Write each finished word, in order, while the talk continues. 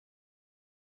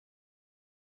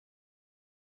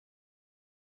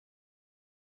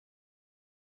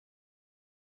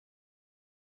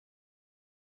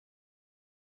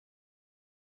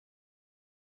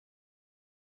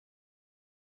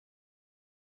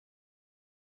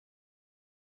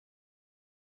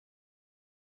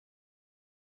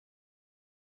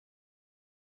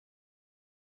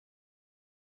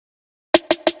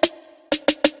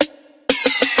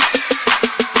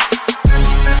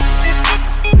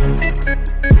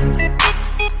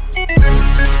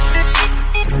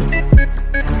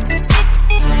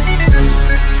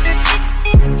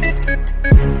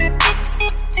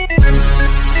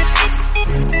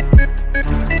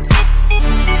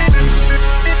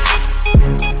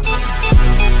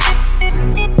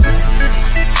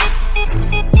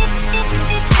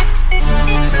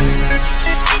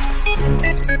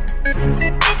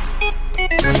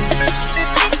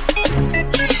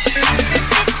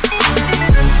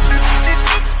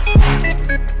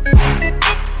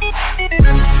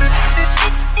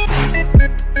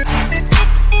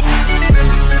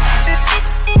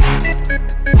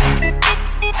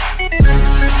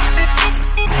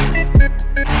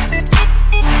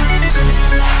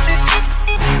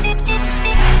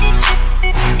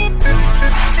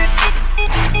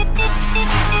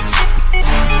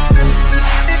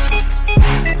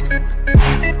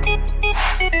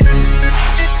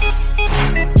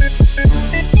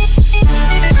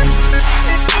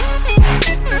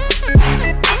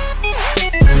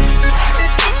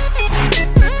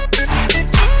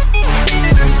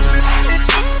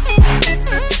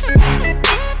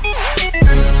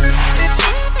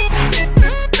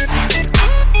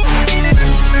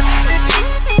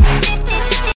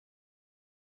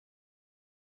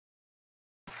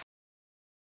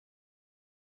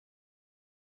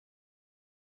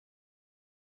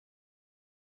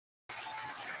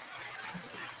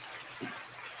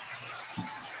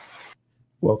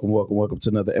Welcome to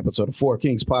another episode of Four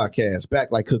Kings Podcast.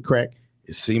 Back like Cook Crack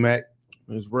is C-Mac.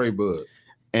 It's Ray Bud.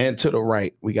 And to the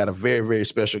right, we got a very, very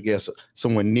special guest,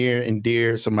 someone near and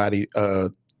dear, somebody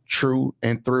true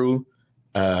and through.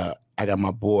 I got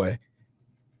my boy,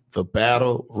 the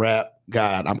battle rap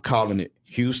god. I'm calling it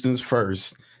Houston's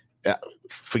first.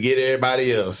 Forget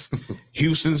everybody else.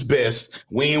 Houston's best.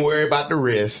 We ain't worried about the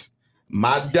rest.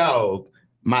 My dog,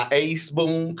 my ace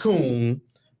boom coon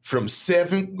from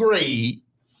 7th grade,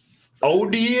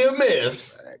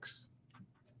 ODMS,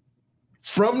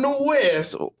 from the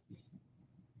West,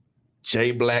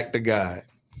 J Black the God.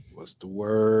 What's the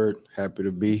word? Happy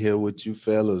to be here with you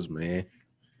fellas, man.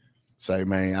 Say,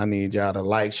 man, I need y'all to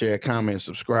like, share, comment,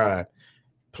 subscribe.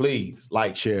 Please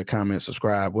like, share, comment,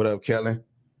 subscribe. What up, Kellen?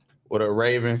 What up,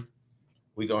 Raven?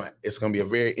 It's gonna be a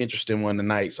very interesting one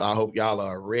tonight. So I hope y'all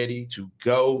are ready to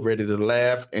go, ready to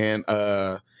laugh, and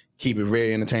keep it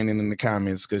very entertaining in the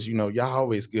comments, because you know y'all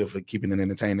always good for keeping it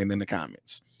entertaining in the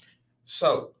comments.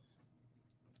 So,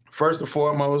 first and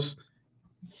foremost,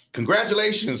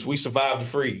 congratulations, we survived the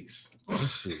freeze.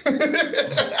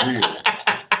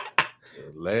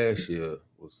 Last year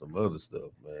was some other stuff,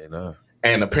 man.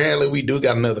 And apparently we do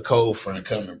got another cold front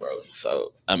coming, bro.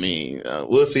 So, I mean,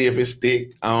 we'll see if it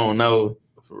stick. I don't know.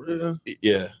 For real?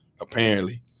 Yeah,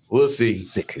 apparently. We'll see.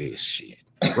 Sick of this shit.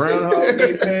 Groundhog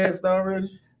Day passed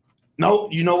already? No,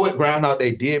 you know what? Groundhog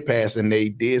Day did pass, and they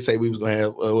did say we was going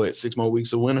to have, 6 more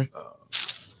weeks of winter?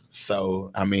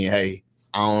 So, I mean, hey,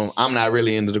 I'm not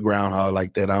really into the groundhog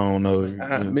like that. I don't know.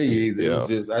 Me either. Yeah.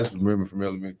 I just remember from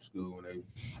elementary school when they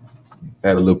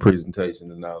had a little presentation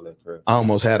and all that crap. I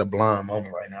almost had a blind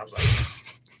moment right now. I was like,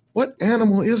 what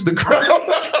animal is the groundhog?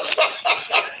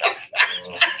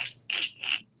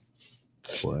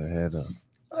 Boy, I had a...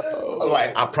 I'm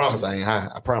like, I promise I ain't high.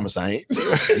 I promise I ain't.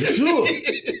 You sure?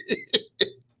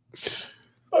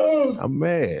 I'm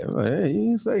mad. I'm like, hey, you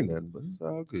didn't say nothing, but it's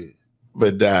all good.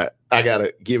 But I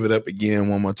gotta give it up again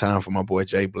one more time for my boy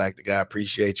J Black the Guy.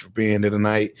 Appreciate you for being there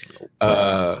tonight.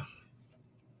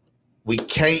 We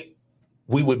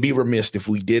would be remiss if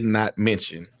we did not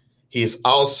mention he is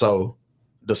also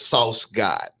the sauce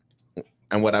god.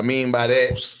 And what I mean by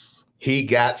that, he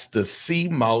got the sea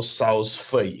mouse sauce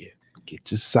for you. Get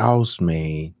your sauce,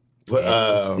 man.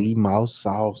 Sea mouse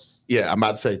sauce. Yeah, I'm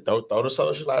about to say throw the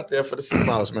social out there for the sea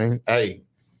mouse, man. Hey,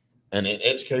 and then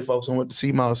educate folks on what the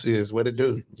sea mouse is, what it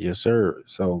do. Yes, sir.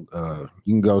 So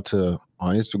you can go to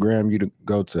on Instagram. You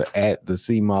go to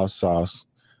 @thesea_mouse_sauce.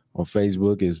 On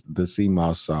Facebook is the sea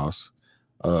mouse sauce.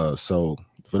 So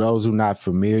for those who not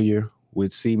familiar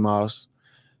with sea mouse,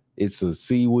 it's a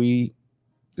seaweed.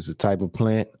 It's a type of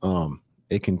plant.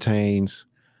 It contains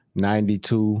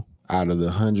 92 out of the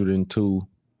 102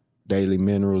 daily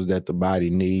minerals that the body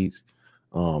needs.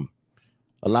 A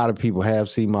lot of people have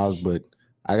sea mouse, but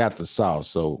I got the sauce.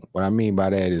 So what I mean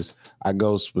by that is I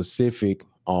go specific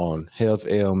on health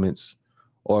ailments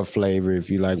or flavor. If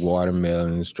you like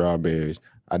watermelon and strawberries,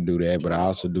 I do that. But I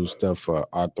also do stuff for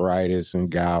arthritis and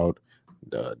gout,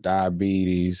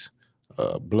 diabetes,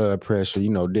 blood pressure,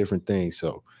 different things.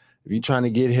 So if you're trying to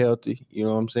get healthy, you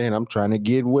know what I'm saying? I'm trying to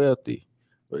get wealthy.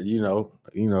 But,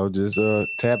 just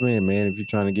tap in, man, if you're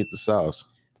trying to get the sauce.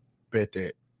 Bet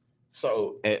that.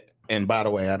 So, and by the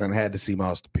way, I done had the sea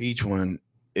mouse. The peach one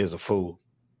is a fool.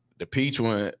 The peach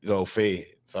one go fed.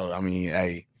 So, I mean,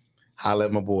 hey, holla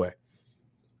at my boy.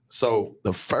 So,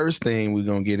 the first thing we're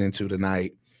going to get into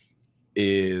tonight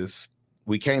is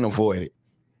we can't avoid it.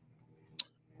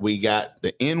 We got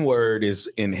the N-word is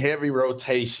in heavy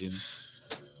rotation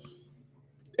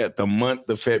at the month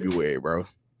of February, bro.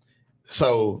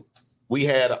 So we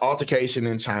had an altercation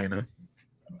in China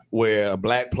where a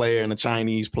black player and a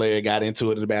Chinese player got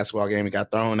into it in the basketball game and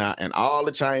got thrown out, and all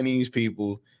the Chinese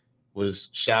people was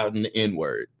shouting the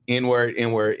N-word, N-word,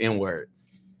 N-word, N-word.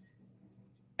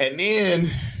 And then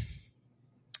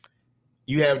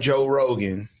you have Joe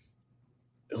Rogan,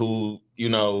 who,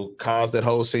 caused that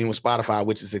whole scene with Spotify,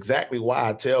 which is exactly why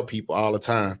I tell people all the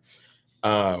time,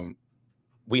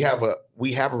 we have a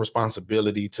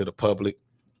responsibility to the public,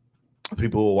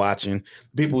 people who are watching,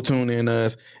 people who tune in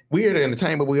us. We're here to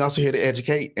entertain, but we also here to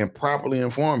educate and properly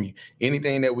inform you.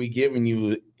 Anything that we're giving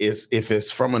you is, if it's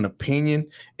from an opinion,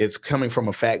 it's coming from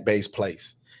a fact-based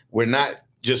place. We're not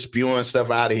just spewing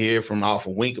stuff out of here from off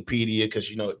of Wikipedia,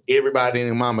 because everybody and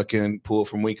their mama can pull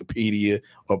from Wikipedia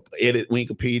or edit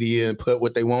Wikipedia and put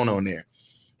what they want on there.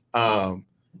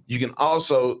 You can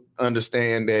also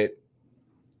understand that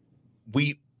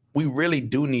we really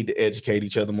do need to educate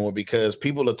each other more, because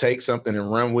people will take something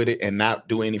and run with it and not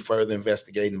do any further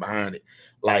investigating behind it.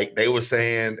 Like they were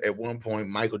saying at one point,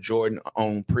 Michael Jordan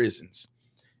owned prisons.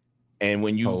 And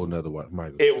when you whole nother white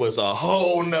Michael. it was a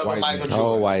whole nother White Michael man. Oh,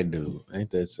 Jordan. white dude.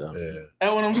 Ain't that something? Yeah.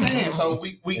 That's what I'm saying. So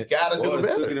we gotta do Boys took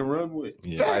it better. and run with.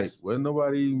 Yeah. Like, wasn't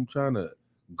nobody even trying to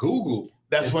Google.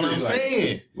 That's what I'm Like,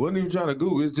 saying. Wasn't even trying to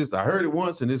Google. It's just I heard it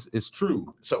once and it's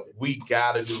true. So we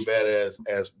gotta do better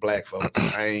as black folks.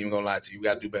 I ain't even gonna lie to you. We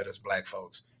gotta do better as black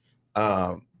folks.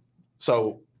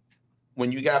 So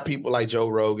when you got people like Joe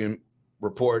Rogan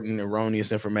reporting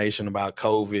erroneous information about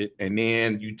COVID, and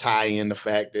then you tie in the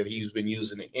fact that he's been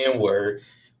using the N-word,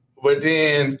 but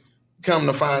then come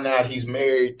to find out he's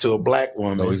married to a black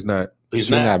woman. No, he's not. He's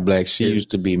She's not black. She used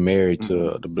to be married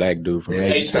to the black dude from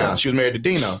H-Town. H-Town. She was married to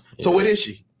Dino. So what is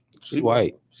she? She's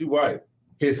white. She white.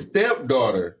 His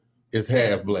stepdaughter is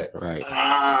half black. Right.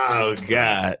 Oh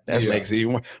God, that Yeah. makes it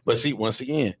even worse. But see, once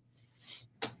again,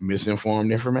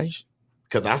 misinformed information.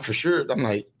 Because I'm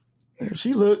like,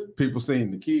 she looked, People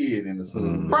seen the kid and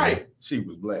assumed that Right. she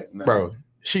was black. Nah. bro.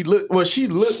 She looked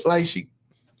like she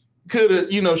could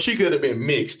have, she could have been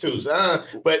mixed too. So,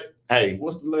 but hey,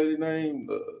 What's the lady name?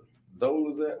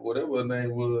 Dolezal, whatever her name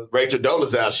was. Rachel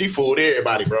Dolezal, she fooled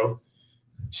everybody, bro.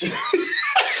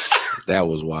 That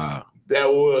was wild. That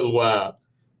was wild.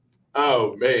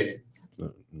 Oh man.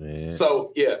 Man.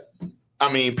 So yeah,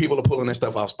 I mean, people are pulling that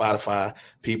stuff off Spotify.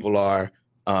 People are.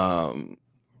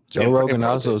 Joe Rogan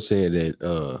also said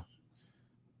that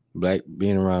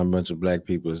being around a bunch of black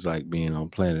people is like being on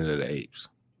Planet of the Apes.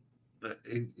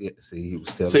 See, he was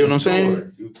telling. See what the I'm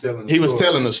saying? story. He was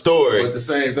telling the story. But the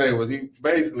same thing was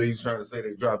he's trying to say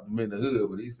they dropped him in the hood,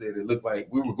 but he said it looked like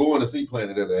we were going to see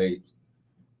Planet of the Apes,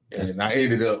 and I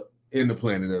ended up in the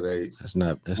Planet of the Apes. That's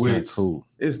not Which- cool.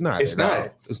 It's not. It's at not. all.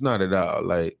 It's not at all.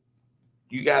 Like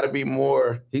You got to be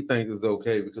more. he thinks it's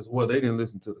okay because they didn't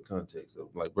listen to the context of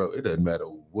like, bro, it doesn't matter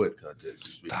what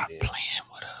context you Stop speak in. playing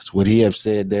with us. Would he have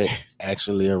said that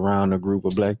actually around a group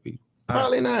of black people?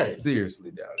 Probably not.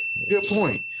 Seriously doubt it. Good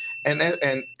point. And that's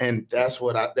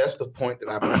that's the point that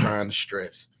I've been trying to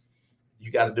stress.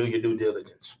 You got to do your due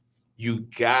diligence. You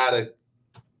gotta.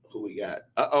 Who we got?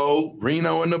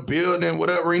 Reno in the building. What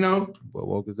up, Reno? But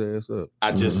woke his ass up.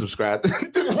 I just subscribed to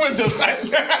the window.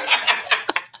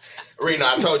 Reno,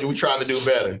 I told you we trying to do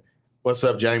better. What's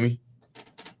up, Jamie?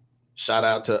 Shout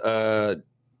out to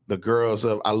the girls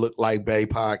of I Look Like Bay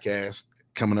podcast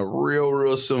coming up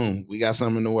real soon. We got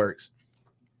something in the works.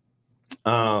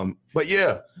 But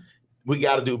yeah, we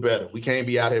got to do better. We can't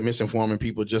be out here misinforming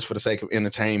people just for the sake of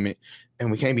entertainment,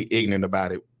 and we can't be ignorant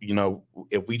about it.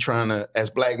 If we trying to, as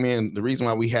black men, the reason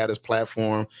why we had this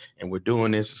platform and we're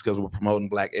doing this is because we're promoting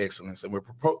black excellence, and we're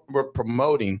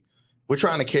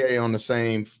trying to carry on the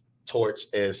same torch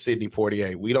as Sidney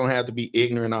Poitier. We don't have to be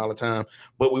ignorant all the time,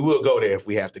 but we will go there if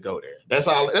we have to go there. That's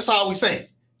all we saying.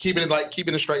 Keeping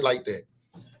it straight like that.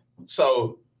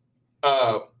 So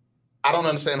I don't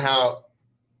understand how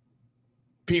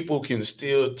people can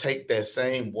still take that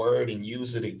same word and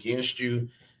use it against you.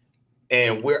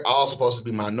 And we're all supposed to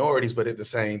be minorities, but at the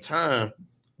same time,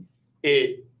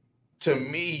 to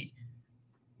me,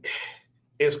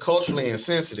 it's culturally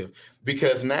insensitive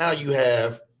because now you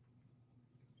have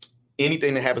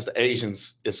anything that happens to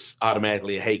Asians is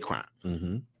automatically a hate crime.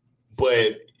 Mm-hmm.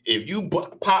 But if you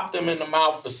pop them in the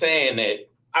mouth for saying that,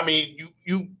 I mean,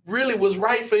 you really was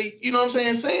right for, you know what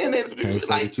I'm saying that. Can't say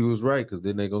that you was right because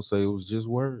then they gonna say it was just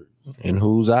words. In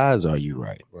whose eyes are you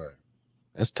right? Right.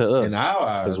 That's to us. In our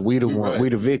eyes, Because we the one, right. we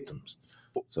the victims.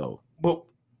 So Well,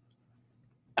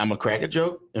 I'm gonna crack a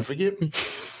joke and forgive me.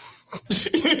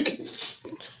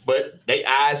 But they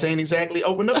eyes ain't exactly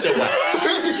opened up that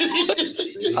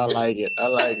way. I like it.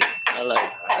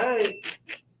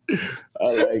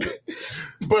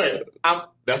 But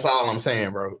that's all I'm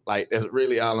saying, bro. Like that's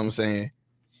really all I'm saying.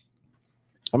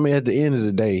 I mean, at the end of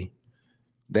the day,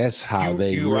 that's how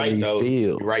they you really feel.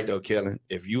 You're right though, Kellen.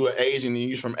 If you were Asian and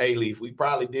you from A-Leaf, we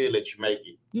probably did let you make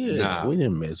it. Yeah, Nah. we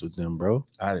didn't mess with them, bro.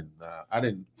 I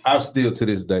didn't. I'm still to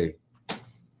this day.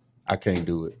 I can't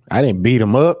do it. I didn't beat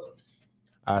them up.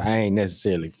 I ain't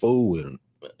necessarily fool with them.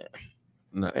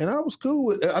 No, and I was cool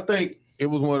with it. I think it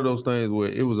was one of those things where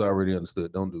it was already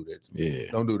understood. Don't do that to me.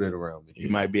 Yeah, Don't do that around me. You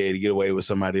might be able to get away with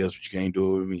somebody else, but you can't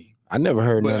do it with me. I never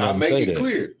heard But none I of them make say it that.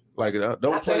 clear. Like, don't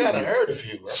I play think I with done me. heard a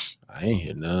few, bro. I ain't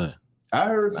hear none. I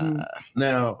heard some.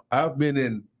 Now, I've been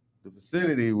in the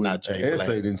vicinity when Not Jay Black.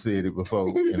 Essay didn't say it before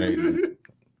in 80.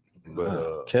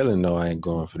 But Kellen know I ain't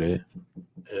going for that.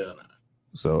 Hell no.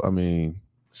 so I mean,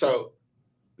 So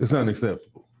it's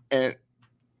unacceptable. and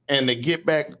to get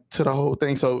back to the whole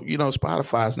thing, so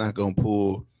Spotify's not gonna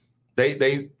pull.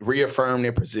 They reaffirm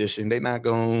their position. They're not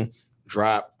gonna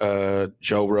drop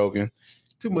Joe Rogan.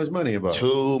 Too much money involved.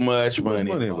 Too much money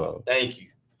money involved. involved. Thank you.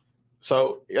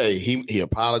 So hey, he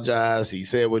apologized. He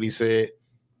said what he said.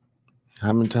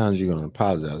 How many times you gonna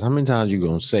apologize? How many times you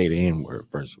gonna say the N-word,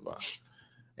 first of all?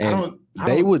 And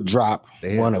they would drop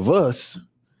one of us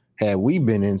had we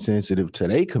been insensitive to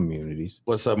their communities.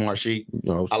 What's up, Marsheek? You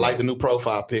know, I like the new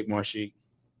profile pic, Marsheek.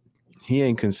 He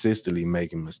ain't consistently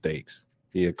making mistakes.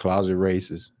 He a closet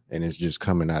racist, and it's just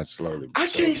coming out slowly. I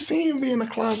can't see him being a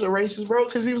closet racist, bro,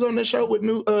 because he was on the show with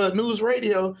News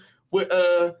Radio with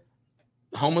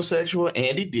homosexual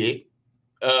Andy Dick,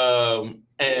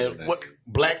 and what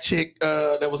black chick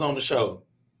that was on the show.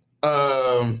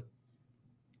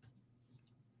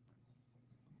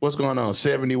 What's going on?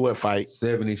 70 what fight?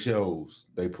 70 shows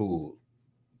they pulled.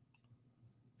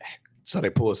 So they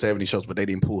pulled 70 shows, but they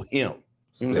didn't pull him.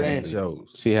 You know what I'm saying?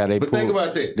 Shows. See how they But pulled, think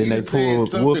about that. Then they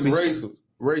pulled something Whoopi.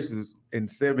 racist in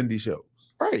 70 shows.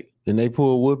 Right. Then they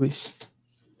pulled Whoopi.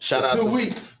 Shout out 2 to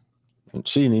weeks. And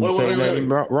she didn't even say nothing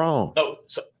wrong. No,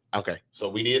 so okay. So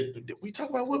we did we talk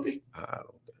about Whoopi? I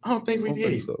don't think we don't did.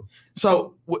 think so.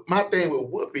 So my thing with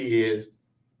Whoopi is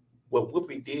what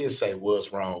Whoopi did say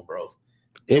was wrong, bro.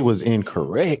 It was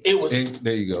incorrect. It was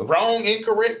There you go. wrong,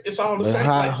 incorrect. It's all the But same.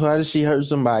 how did she hurt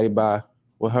somebody by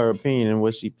with her opinion and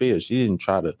what she feels? She didn't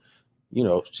try to,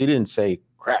 she didn't say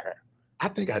cracker. I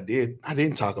think I did. I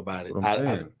didn't talk about it.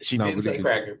 She No, didn't but say it-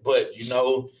 cracker, but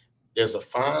there's a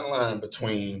fine line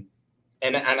between,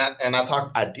 and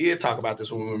I did talk about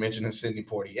this when we were mentioning Sidney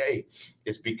Poitier.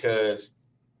 It's because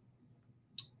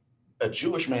a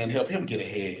Jewish man helped him get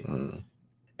ahead,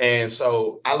 and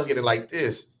so I look at it like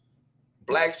this: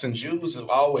 Blacks and Jews have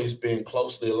always been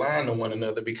closely aligned to one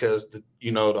another because the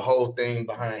whole thing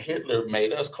behind Hitler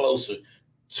made us closer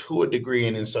to a degree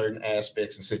and in certain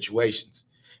aspects and situations.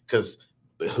 Because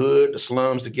the hood, the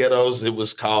slums, the ghettos, it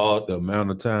was called The amount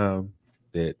of time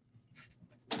that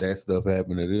stuff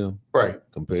happened to them, right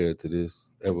compared to this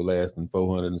everlasting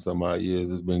 400 and some odd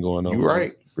years it's been going on. You're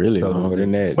right. Really So- longer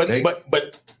than that.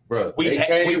 But Bro, We they had-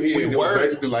 came we- here we and they were-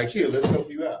 basically like, here, let's help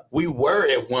you out. we were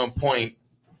at one point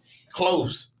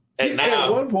close, and now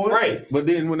at one point, right But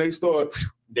then when they start,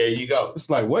 there you go. it's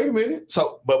like, wait a minute.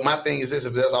 So, but my thing is this: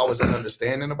 if there's always an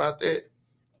understanding about that,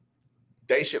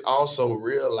 they should also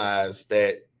realize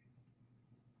that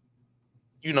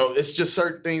it's just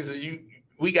certain things that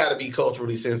we got to be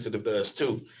culturally sensitive to us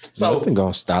too. So Nothing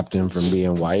gonna stop them from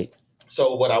being white.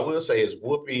 So what I will say is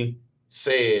Whoopi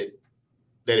said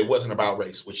that it wasn't about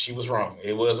race, which she was wrong.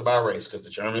 It was about race because the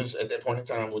Germans at that point in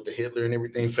time with the Hitler and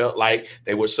everything felt like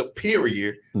they were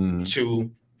superior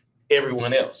to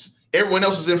everyone else. Everyone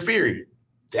else was inferior.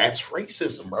 That's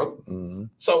racism, bro. Mhm.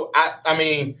 So I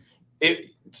mean,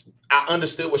 I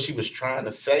understood what she was trying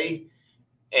to say,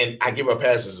 and I give her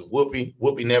passes to Whoopi.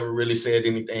 Whoopi never really said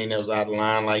anything that was out of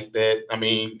line like that. I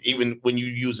mean, even when you're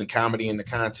using comedy in the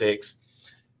context,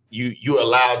 you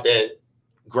allowed that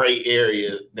gray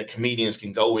area that comedians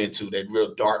can go into, that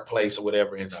real dark place or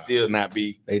whatever, and still not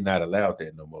be. They not allowed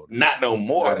that no more. Not no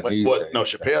more. Not But these days. no,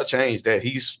 Chappelle changed that.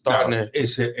 He's starting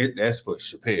to. That's for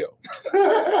Chappelle.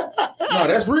 No,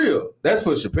 that's real. That's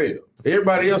for Chappelle.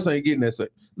 Everybody else ain't getting that.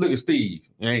 Look at Steve.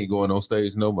 He ain't going on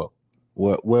stage no more.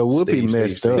 Well, Whoopi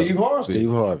messed up. Steve Harvey.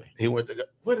 Steve Harvey. He went to.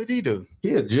 What did he do?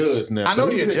 He a judge now. I know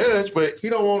he's a judge, but He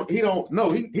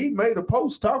made a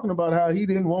post talking about how he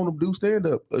didn't want to do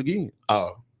stand-up again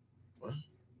oh,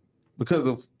 because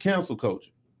of cancel culture.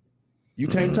 You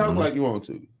can't talk like you want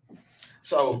to.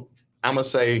 so I'm gonna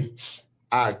say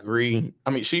I agree. I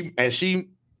mean, she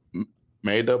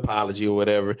made the apology or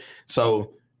whatever.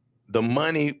 So the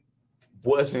money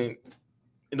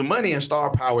and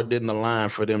star power didn't align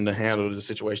for them to handle the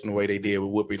situation the way they did with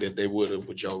Whoopi that they would have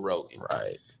with Joe Rogan.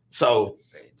 Right. So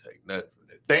They ain't take nothing from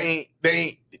that. they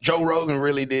ain't Joe Rogan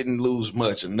really didn't lose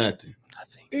much or nothing.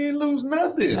 He didn't lose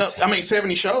nothing. No, I mean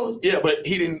 70 shows, yeah, but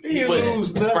he didn't. He didn't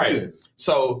lose nothing. Right.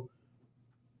 So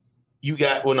you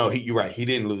got you're right. He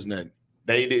didn't lose nothing.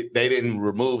 They didn't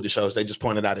remove the shows. They just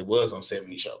pointed out it was on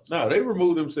 70 shows. No, they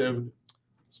removed him 70.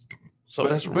 So But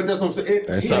that's what I'm saying.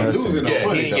 That's He ain't right. losing no yeah,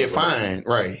 money. he didn't get fined,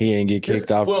 right? He ain't get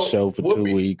kicked off the show for 2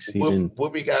 weeks. He didn't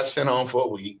Whoopi got sent home for a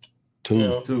week. two.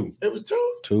 Yeah. Two. It was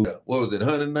 2. What was it?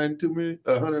 192 million?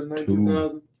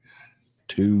 192,000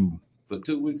 Two. for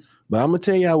 2 weeks. But I'm gonna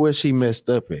tell y'all where she messed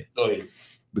up at. Go ahead.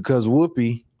 Because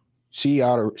Whoopi, she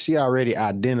already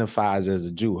identifies as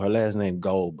a Jew. Her last name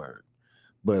Goldberg.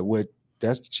 But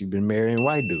she been marrying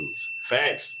white dudes.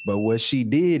 Facts. But what she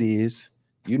did is,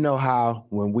 you know how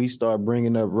when we start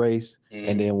bringing up race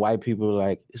and then white people are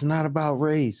like, it's not about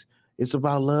race, it's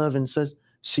about love and such.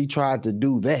 She tried to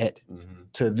do that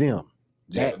to them.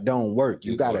 That don't work.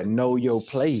 You gotta know your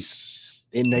place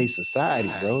in their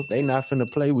society, bro. They not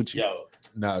finna play with you. Yo,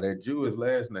 Now that Jewish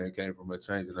last name came from her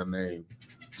changing her name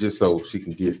just so she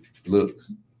can get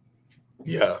looks.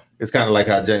 Yeah, it's kind of like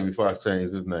how Jamie Foxx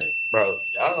changed his name, bro.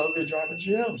 Y'all over there dropping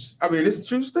gems. I mean, it's a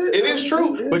true statement. It is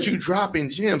true, but you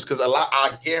dropping gems because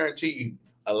I guarantee you,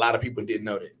 a lot of people didn't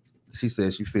know that. She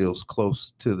says she feels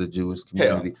close to the Jewish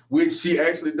community, which she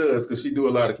actually does because she do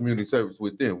a lot of community service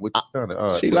with them, which is kind of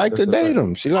odd. She like to date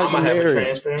them. She like to have a marry.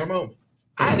 transparent moment.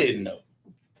 I didn't know.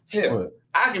 Hell,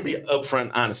 I can be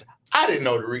upfront honest. I didn't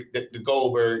know the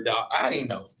Goldberg dog. I ain't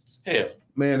know. Hell,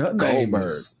 man, her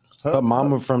Goldberg. Her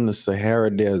mama from the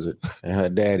Sahara Desert, and her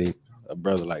daddy a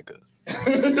brother like us.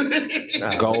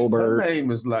 Goldberg. Her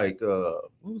name is like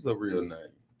who's her real name?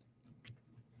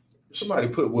 Somebody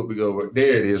put Whoopi Goldberg.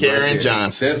 There it is. Karen right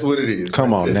Johnson. That's what it is.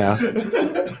 Come on now.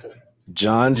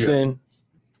 Johnson. Yeah.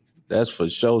 That's for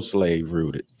sure slave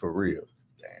rooted. For real.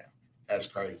 Damn. That's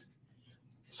crazy.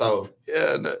 So,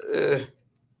 yeah.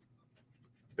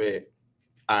 Bet.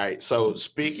 All right. So,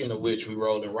 speaking of which, we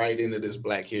rolling right into this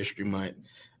Black History Month.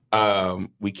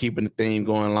 We keeping the theme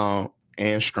going long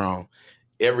and strong.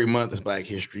 Every month is Black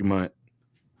History Month.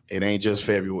 It ain't just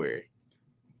February.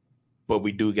 But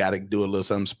we do got to do a little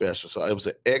something special. So it was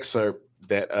an excerpt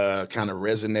that kind of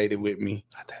resonated with me.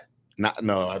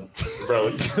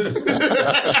 Bro.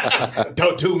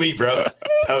 Don't do me, bro.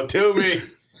 Don't do me.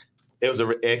 It was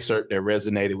an excerpt that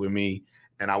resonated with me,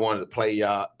 and I wanted to play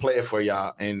it for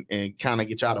y'all, and kind of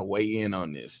get y'all to weigh in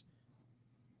on this,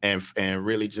 and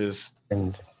really just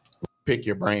pick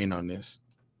your brain on this.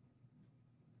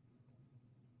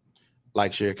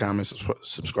 Like, share, comment,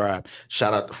 subscribe.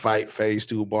 Shout out to Fight Phase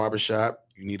 2 Barbershop.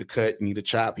 You need a cut, you need a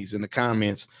chop. He's in the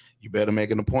comments. You better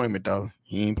make an appointment, though.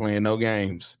 He ain't playing no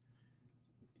games.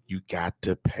 You got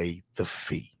to pay the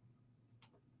fee.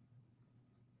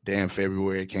 Damn,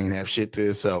 February can't have shit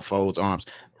to itself. Folds arms.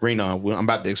 Reno, I'm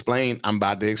about to explain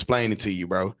it to you,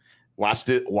 bro. Watch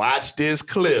this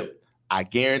clip. I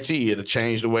guarantee it'll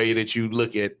change the way that you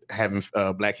look at having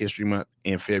Black History Month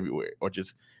in February, or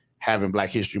just having Black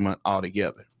History Month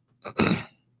altogether.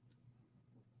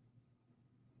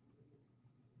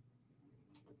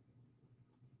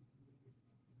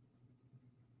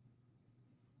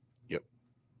 Yep.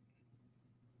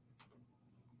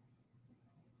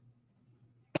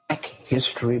 Black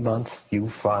History Month you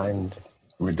find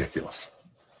ridiculous.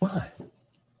 Why?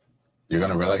 You're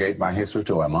going to relegate my history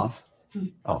to a month?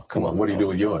 Oh, come on. What do you do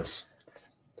with yours?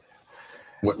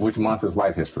 Which month is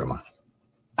White History Month?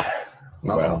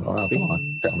 No, come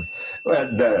on, tell me.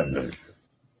 Well,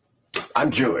 I'm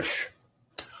Jewish.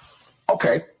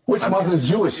 Okay, which month is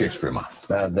Jewish History Month?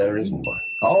 There isn't one.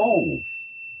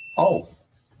 Oh,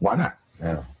 why not?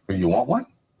 Yeah. You want one?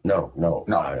 No.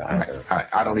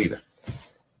 I don't either.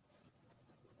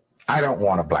 I don't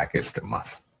want a Black History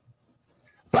Month.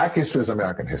 Black history is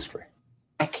American history.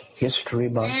 Black History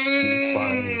Month you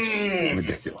find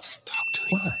ridiculous.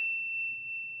 Why?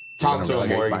 Talk to him,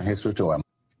 Morgan. My history to him.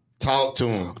 Talk to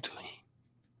him.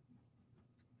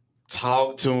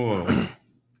 Talk to him.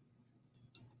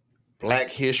 Black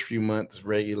History Month is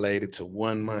regulated to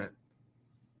 1 month.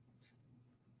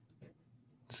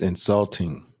 It's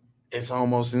insulting. It's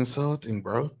almost insulting,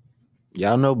 bro.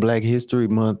 Y'all know Black History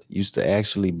Month used to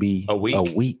actually be a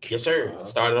week. Yes, Yes, sir.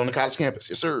 Started on the college campus.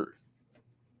 Yes, sir.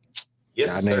 Yes,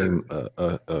 I sir. named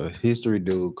a history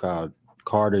dude called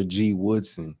Carter G.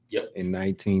 Woodson. Yep. In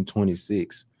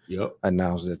 1926. Yep.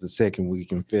 Announced that the second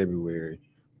week in February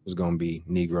was going to be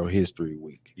Negro History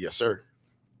Week. Yes, sir.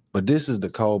 But this is the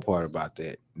cold part about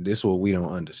that. This is what we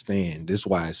don't understand. This is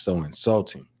why it's so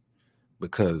insulting.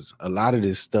 Because a lot of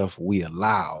this stuff we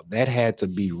allow, that had to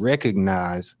be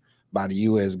recognized by the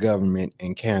U.S. government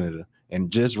and Canada,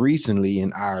 and just recently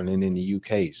in Ireland and the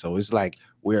UK. So it's like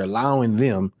we're allowing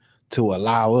them to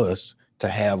allow us to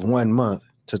have 1 month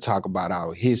to talk about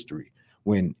our history,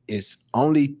 when it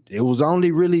was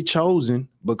only really chosen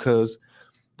because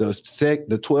the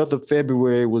 12th of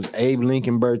February was Abe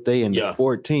Lincoln birthday, and the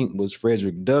 14th was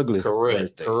Frederick Douglass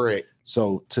birthday. Correct.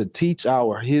 So to teach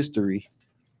our history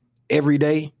every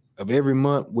day of every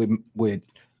month would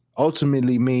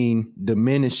ultimately mean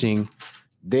diminishing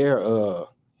their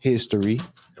history.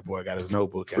 That boy got his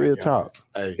notebook out. Real talk.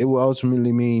 Hey. It will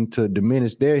ultimately mean to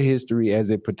diminish their history as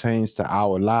it pertains to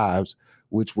our lives,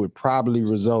 which would probably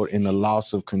result in a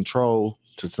loss of control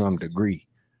to some degree.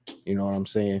 You know what I'm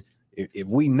saying? If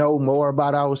we know more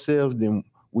about ourselves, then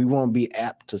we won't be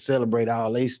apt to celebrate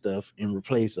all their stuff in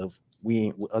replace of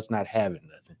us not having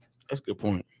nothing. That's a good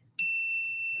point.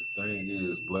 The thing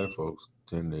is, Black folks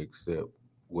tend to accept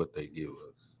what they give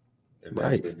us. And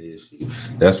right. That's the issue.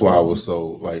 That's why I was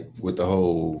so, like, with the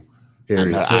whole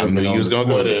Harry. I knew you was going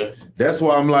to go there. That's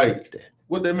why I'm like,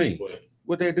 what that mean?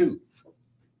 What they do?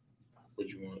 What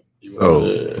you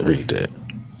want? Read that.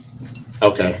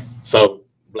 Okay. So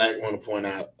Black want to point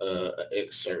out an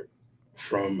excerpt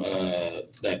from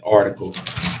that article.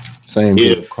 Same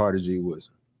with Carter G.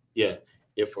 Woodson. Yeah.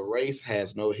 If a race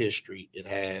has no history, it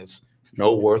has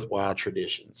no worthwhile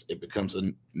traditions. It becomes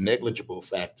a negligible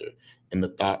factor in the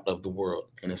thought of the world,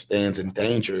 and it stands in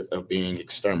danger of being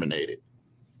exterminated.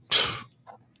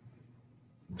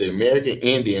 The American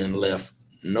Indian left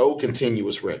no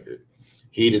continuous record.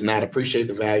 He did not appreciate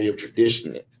the value of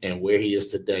tradition and where he is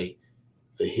today.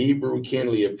 The Hebrew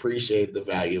keenly appreciated the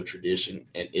value of tradition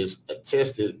and is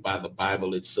attested by the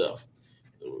Bible itself.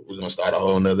 We're going to start a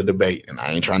whole nother debate, and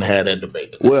I ain't trying to have that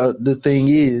debate today. Well, the thing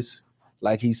is,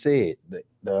 like he said,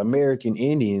 the American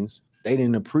Indians, they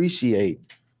didn't appreciate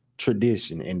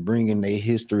tradition and bringing their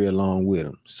history along with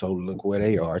them. So look where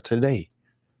they are today.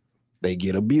 They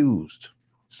get abused.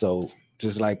 So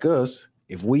just like us,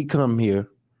 if we come here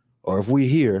or if we're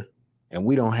here and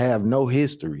we don't have no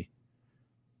history,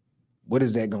 what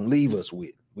is that going to leave us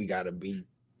with? We got to be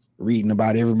reading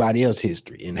about everybody else's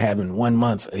history and having 1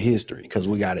 month of history because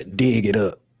we got to dig it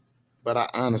up. But I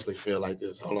honestly feel like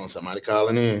this. Hold on, somebody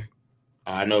calling in.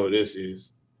 I know who this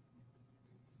is.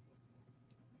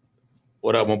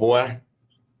 What up, my boy?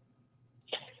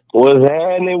 What's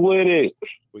happening with it?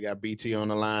 We got BT on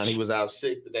the line. He was out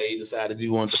sick today. He decided he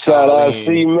wanted to Shout call out in.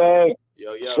 C-Mac.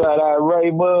 Yo. Shout out Ray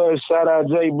Buzz. Shout out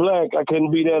Jay Black. I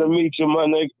couldn't be there to meet you, my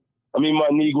nigga. I mean, my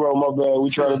Negro, my bad. We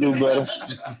trying to do better.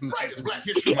 Right, it's Black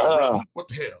History Month, brother. What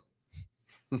the hell?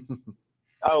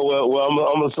 Oh, well, I'm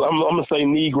gonna say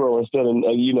Negro instead of,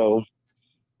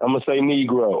 I'm gonna say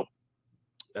Negro.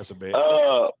 That's a bad.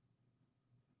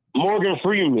 Morgan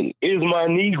Freeman is my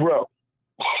Negro.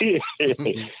 I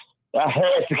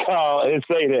had to call and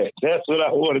say that. That's what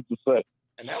I wanted to say.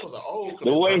 And that was an old clip.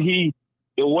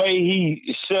 The way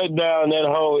he shut down that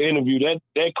whole interview,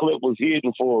 that clip was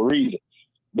hidden for a reason.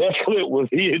 That clip was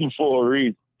hidden for a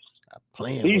reason.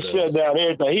 He shut down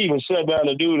everything. He even shut down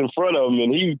the dude in front of him,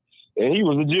 and he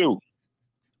was a Jew.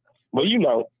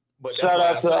 But shout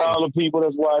out to all the people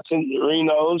that's watching.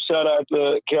 Reno, shout out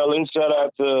to Kellen, shout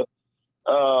out to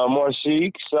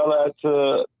Marshik, shout out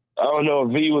to, I don't know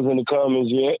if V was in the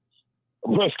comments yet,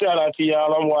 but shout out to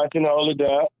y'all. I'm watching. Hold it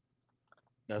down.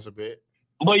 That's a bit.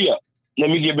 But yeah, let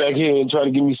me get back here and try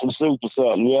to give me some soup or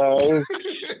something. You know what I mean?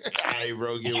 All right,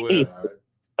 bro, get well.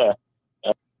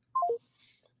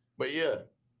 But yeah,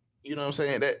 you know what I'm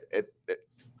saying?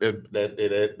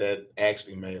 That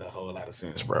actually made a whole lot of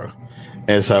sense, bro.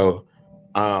 And so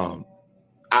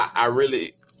I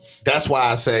really, that's why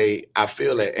I say I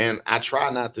feel it. And I try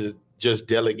not to just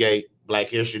delegate Black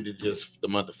history to just the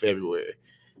month of February.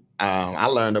 I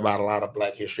learned about a lot of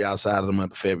Black history outside of the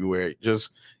month of February. Just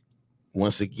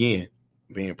once again,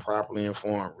 being properly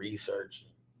informed, researching,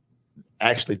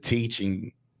 actually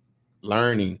teaching,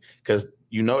 learning, because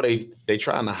they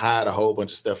trying to hide a whole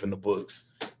bunch of stuff in the books.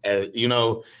 They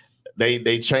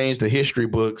changed the history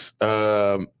books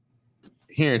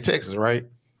here in Texas, right?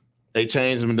 They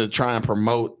changed them to try and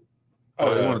promote.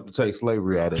 They wanted to take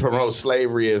slavery out of it. Promote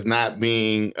slavery as not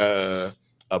being a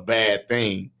bad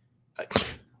thing.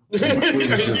 We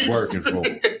was just working for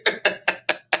it.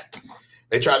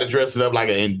 They tried to dress it up like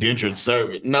an indentured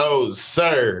servant. No,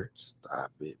 sir.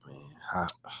 Stop it, man.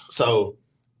 So,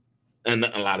 and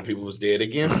a lot of people was dead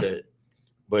against that.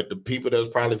 But the people that was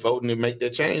probably voting to make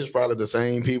that change was probably the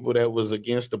same people that was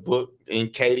against the book in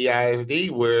Katy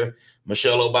ISD where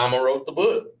Michelle Obama wrote the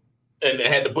book. And they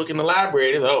had the book in the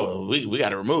library. They said, we got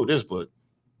to remove this book.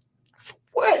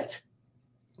 What?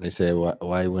 They said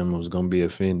white women was going to be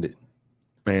offended.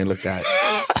 Man, look out.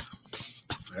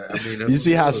 You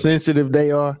see how sensitive they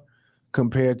are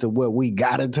compared to what we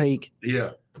got to take?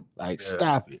 Yeah.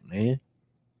 Stop it, man.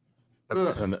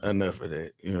 Enough of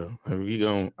that,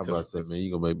 I'm about to say, man,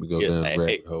 you gonna make me go down the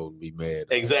rabbit hole and be mad.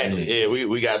 Exactly. Yeah,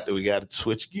 we got to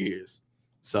switch gears.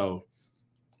 So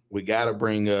we got to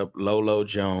bring up Lolo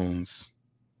Jones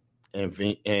and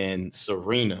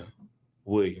Serena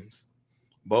Williams.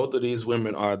 Both of these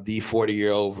women are the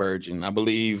 40-year-old virgin. I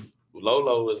believe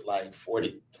Lolo is like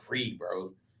 43,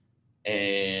 bro,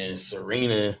 and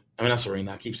Serena. I mean, not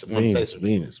Serena. I keep wanting to say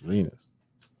Serena.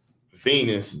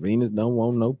 Venus. Venus don't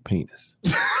want no penis.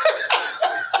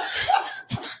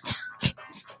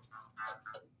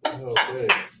 Oh, man.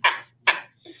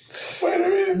 Wait a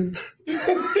minute.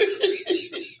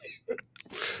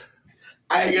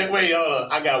 Wait, hold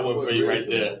on. I got one for you right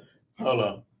there. Hold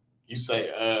on. You say,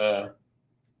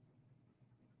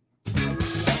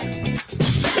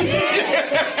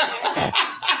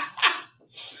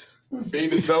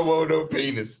 Venus don't want no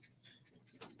penis.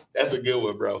 That's a good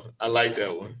one, bro. I like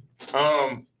that one.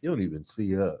 You don't even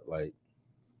see her. Like,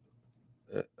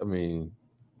 I mean,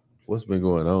 what's been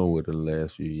going on with her the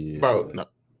last few years? Bro, no. To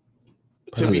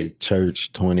Probably me,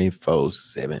 church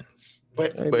 24/7.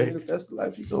 but Hey, but man, if that's the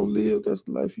life you gonna live, that's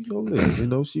the life you gonna live. You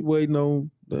know, she waiting on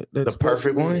that The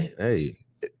perfect one? Hey,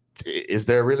 is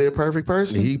there really a perfect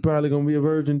person? he probably gonna be a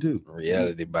virgin too.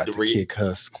 Reality about The to kick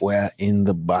her square in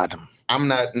the bottom. I'm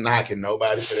not knocking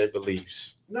nobody for their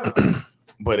beliefs, No,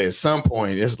 but at some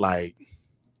point, it's like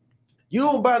you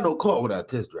don't buy no car without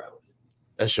test driving.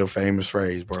 that's your famous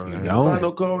phrase, bro. You You don't buy don't.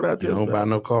 no car without test don't buy driving.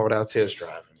 no car without test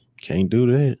driving. Can't do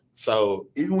that. So,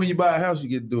 Even when you buy a house, you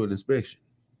get to do an inspection.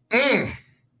 mm,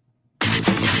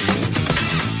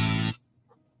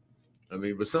 I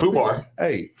mean, but some Foo people, bar.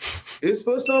 hey, it's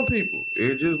for some people.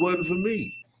 It just wasn't for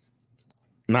me.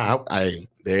 nah,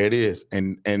 there it is.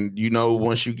 And you know,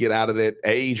 once you get out of that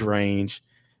age range,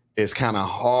 it's kind of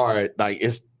hard. Like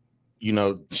it's, you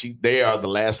know, they are the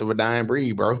last of a dying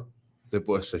breed, bro. The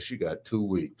boy said she got 2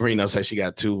 weeks. Reno said she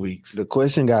got 2 weeks. The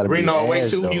question got to be Reno, wait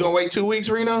asked, 2. though. You gonna wait 2 weeks,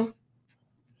 Reno?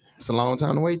 It's a long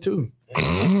time to wait too.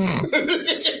 Man,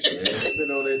 it's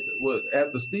been on that, what,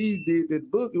 after Steve did that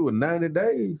book, it was 90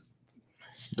 days.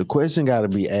 The question got to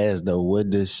be asked though. What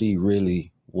does she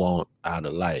really want out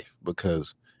of life?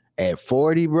 Because at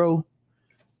 40, bro,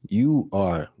 you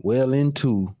are well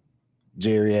into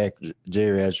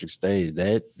geriatric stage.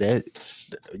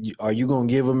 Are you gonna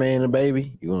give a man a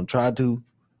baby? You gonna try to?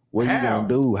 What you How? gonna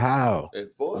do? How? At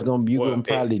 40. It's gonna be. You Well, gonna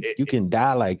probably. You can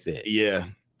die like that. Yeah,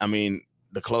 I mean,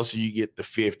 the closer you get to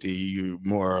 50, you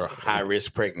more high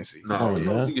risk pregnancy. No, Oh, once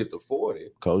yeah. you get to 40,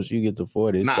 Close, you get to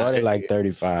 40. It's Nah, probably like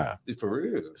 35. it's for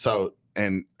real. So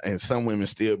and some women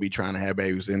still be trying to have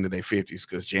babies into their 50s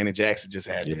because Janet Jackson just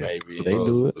had the Yeah. baby. They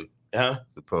do it. Huh?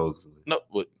 Supposedly. No,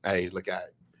 but hey, look at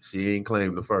it. She ain't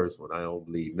claimed the first one. I don't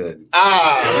believe nothing.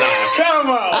 Come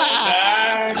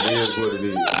on. It is what it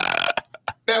is.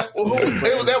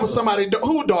 That was somebody.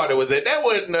 Who daughter was it? That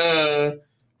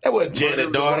wasn't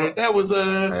Janet's daughter. That was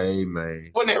Hey,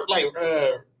 man. wasn't that like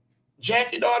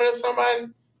Jackie daughter or somebody?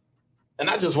 And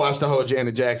I just watched the whole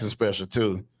Janet Jackson special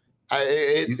too.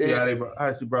 You see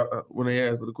how she brought when they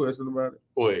asked her the question about it?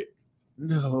 Wait,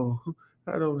 No,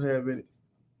 I don't have any.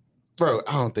 bro,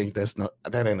 I don't think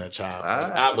that ain't a child.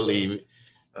 I I believe it.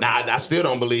 Nah, I still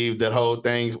don't believe that whole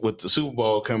thing with the Super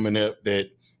Bowl coming up. That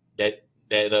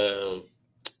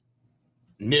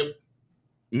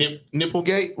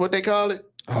Nipplegate, what they call it.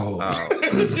 Oh,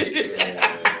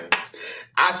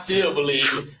 I still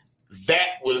believe that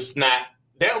was not.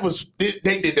 That was they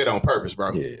did that on purpose,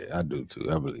 bro. yeah, I do too.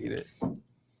 I believe that.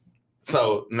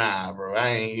 So nah, bro, I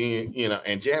ain't. You know,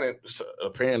 and Janet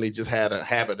apparently just had a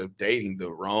habit of dating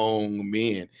the wrong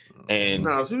men, and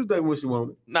No, she was dating what she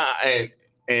wanted.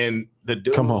 and the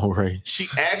dude. Come on, Ray. She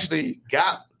actually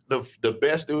got the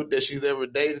best dude that she's ever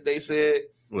dated. They said,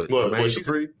 What, well, Jermaine she's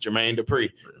Dupri? Jermaine Dupri,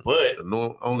 but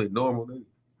The only normal nigga.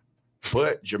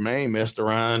 Jermaine messed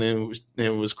around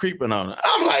and was creeping on her.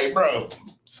 I'm like, bro,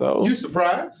 So You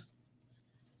surprised?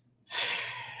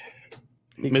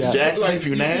 he Miss got- Jackson, like, if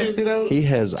you you nasty though. he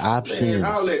has Man, options.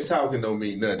 all that talking don't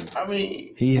mean nothing. I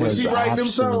mean, He Was has she writing them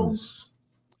options. songs?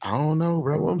 I don't know, That's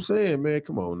what bro. I'm saying, man.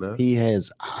 Come on now. He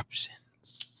has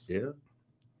options. Yeah.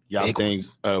 Y'all Big think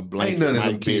Blank Ain't none of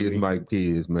them Mike kids Baby, Mike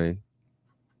kids, man.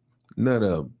 None of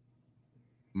them.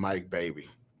 Mike Baby?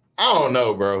 I don't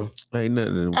know, bro. Ain't none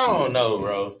of them. I don't kids. know,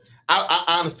 bro. I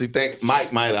honestly think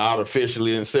Mike might have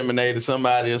artificially inseminated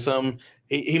somebody or something.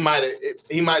 He might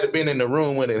have been in the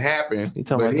room when it happened. You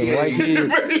talking But about he them white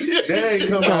ain't- kids? They ain't You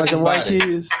come talking out about his them white body.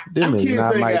 kids? Them Them is kids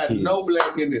not ain't my got kids. no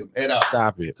black in them at all.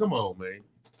 Stop it. Come on, man.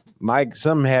 Mike,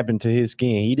 something happened to his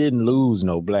skin. He didn't lose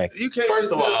no black. You can't.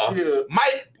 First of just all, sit here-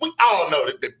 Mike, we all know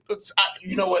that.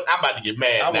 You know what? I'm about to get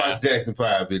mad I now. watch Jackson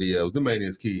 5 videos. Them ain't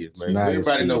his kids, man. Not his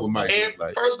Everybody know kids. what Mike And is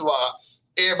like. first of all,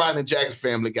 everybody in the Jackson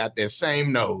family got that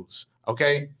same nose,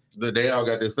 okay? They all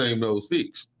got their same nose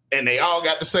fixed. And they all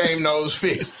got the same nose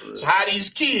fixed. So how these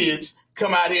kids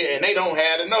come out here and they don't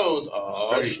have the nose?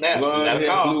 Oh, Straight snap. blonde Gotta hair,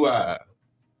 call. blue eye.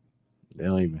 They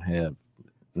don't even have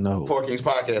no. Four Kings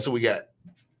Podcast, who we got?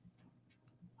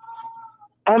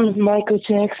 I'm Michael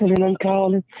Jackson and I'm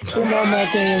calling for all my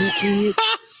damn kids.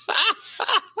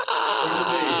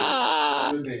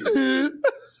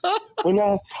 When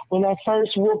I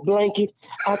first whooped Blanket,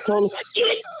 I told him,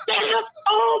 get down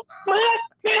off my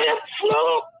damn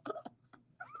floor.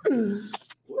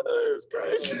 That's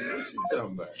crazy.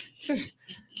 Talking about.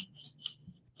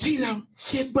 Tito,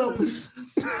 hit Bubbles.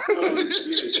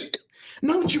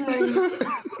 No,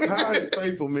 Jermaine. How is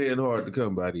faithful men hard to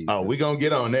come by these? Oh, we gonna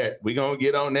get on that. We gonna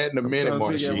get on that in a minute,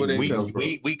 trying to figure out where they come from.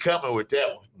 We coming with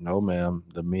that one. No, ma'am.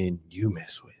 The men you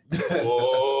mess with.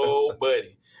 Oh,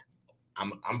 buddy.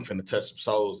 I'm finna touch some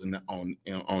souls on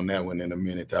that one in a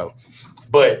minute though.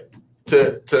 But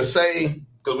to say,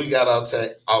 because we got off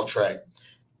track.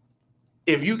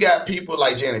 If you got people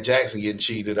like Janet Jackson getting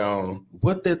cheated on,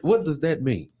 what does that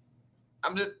mean?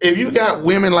 If you got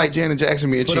women like Janet Jackson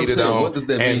being cheated on, what does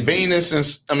that and mean? Venus and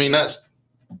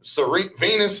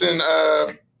Venus and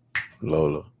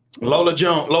Lola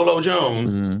Jones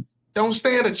Mm-hmm. don't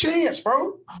stand a chance,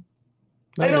 bro.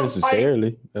 Not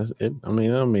necessarily. That's it. I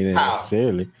don't mean it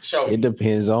necessarily. Show me. It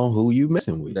depends on who you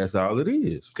messing with. That's all it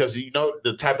is. Because you know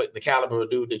the caliber of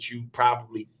dude that you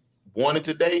probably wanted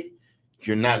to date,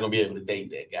 you're not gonna be able to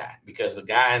date that guy because a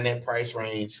guy in that price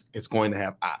range is going to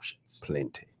have options.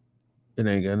 Plenty. It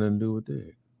ain't got nothing to do with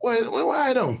that.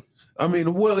 Why don't? I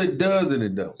mean, well, it does and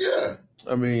it don't. Yeah.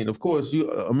 I mean, of course,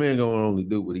 a man gonna only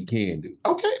do what he can do.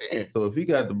 Okay then. So if he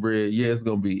got the bread, yeah, it's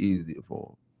gonna be easier for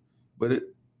him. But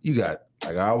you got,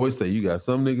 like I always say, you got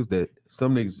some dudes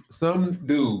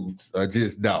are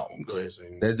just dogs. Go ahead,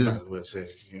 that just well said,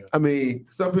 yeah. I mean,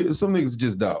 some niggas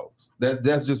just dogs.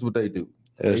 That's just what they do.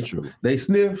 That's true. They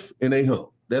sniff and they hump.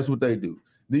 That's what they do.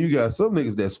 Then you got some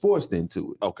niggas that's forced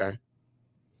into it. Okay.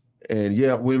 And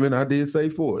yeah, women, I did say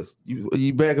forced.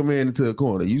 You back a man into a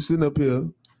corner. You sitting up here,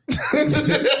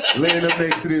 laying up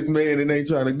next to this man and ain't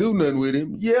trying to do nothing with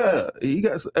him. Yeah, he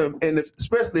got,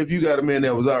 especially if you got a man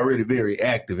that was already very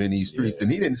active in these streets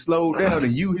and he didn't slow down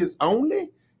and you his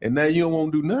only, and now you don't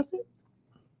want to do nothing.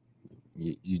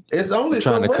 It's only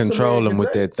trying to control him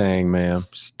with say. that thing, man.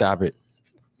 Stop it.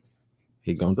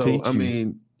 He gonna teach you. I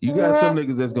mean, you got some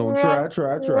niggas that's gonna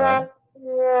try.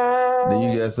 Then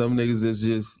you got some niggas that's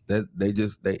just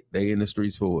they in the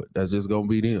streets for it. That's just gonna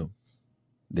be them.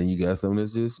 Then you got some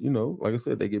that's just, like I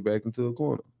said, they get back into a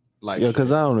corner. Yeah,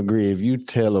 because I don't agree. If you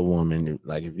tell a woman,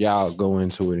 like if y'all go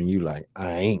into it and you like,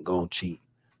 I ain't gonna cheat,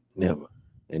 never,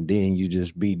 and then you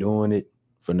just be doing it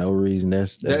for no reason,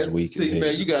 that's weak. See,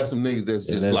 man, you got some niggas that's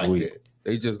just like weak. that.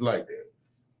 They just like that.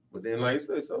 But then, like I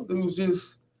said, some dudes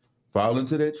just fall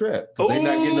into that trap because they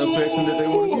not getting the affection that they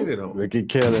want to get it on. Look at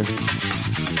Kellen.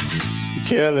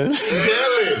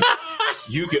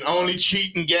 You can only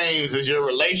cheat in games as your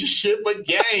relationship a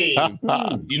game.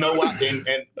 You know what? And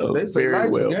they say very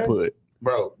well put,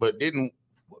 bro. But I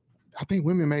think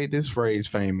women made this phrase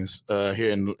famous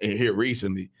here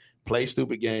recently? Play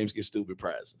stupid games, get stupid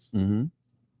prizes. Mm-hmm.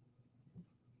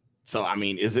 So I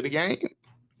mean, is it a game?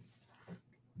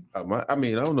 I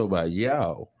don't know about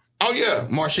y'all. Oh yeah,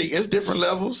 Marshy, it's different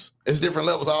levels. It's different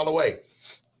levels all the way.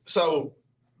 So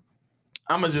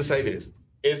I'm gonna just say this: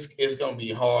 it's gonna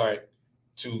be hard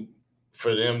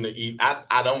for them to eat.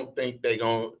 I don't think they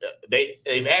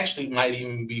actually might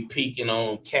even be peaking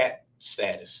on cat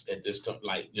status at this time.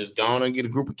 Like just go on and get a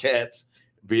group of cats.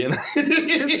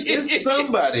 It's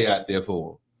somebody out there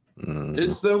for them.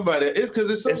 It's somebody. It's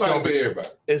because it's somebody for everybody.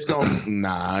 It's gonna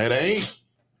nah, it ain't.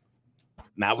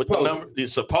 Not with the number.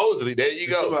 Supposedly, there you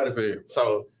go. Somebody for everybody.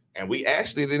 So, and we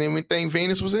actually didn't even think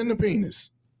Venus was in the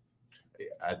penis. Yeah,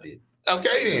 I did.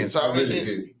 Okay, then. So I really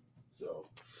did.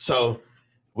 So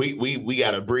we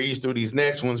gotta breeze through these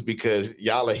next ones because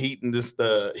y'all are heating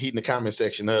the comment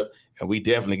section up, and we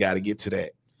definitely got to get to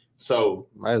that. So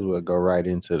might as well go right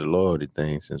into the loyalty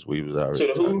thing since we was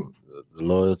already to the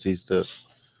loyalty stuff.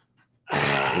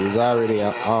 It was already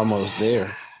almost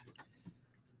there.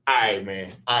 All right,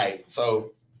 man. All right,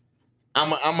 so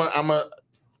I'm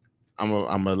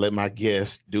gonna let my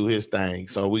guest do his thing.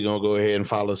 So we're gonna go ahead and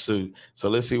follow suit. So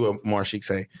let's see what Marshik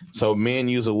say. So men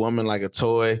use a woman like a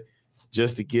toy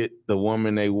just to get the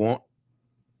woman they want.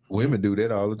 Women do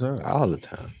that all the time. All the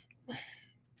time.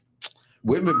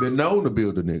 Women been known to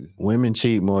build a nigga. Women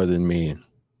cheat more than men.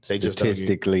 They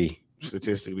statistically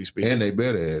speaking, and they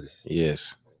better at it.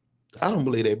 Yes. I don't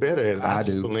believe they better at it. I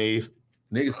do believe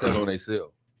niggas tell on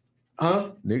themselves.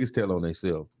 Huh? Niggas tell on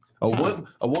themselves. A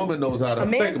woman knows how to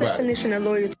think about definition of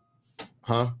loyalty.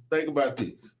 Huh? Think about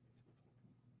this.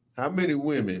 How many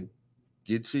women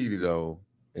get cheated on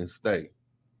and stay?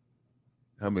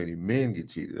 How many men get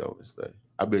cheated on and stay?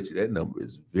 I bet you that number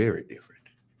is very different.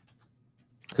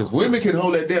 Because women can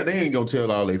hold that down. They ain't gonna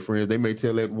tell all their friends. They may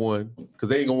tell that one because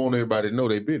they ain't gonna want everybody to know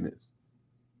their business.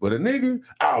 But a nigga,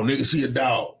 she a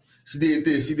dog. She did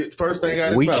this. She did first thing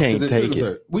out of We can't take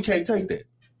it. We can't take that.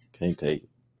 Can't take it.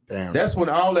 Damn. That's when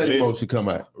all that emotion come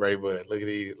out. Right, but look at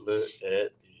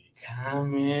the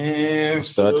comments.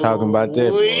 Start talking about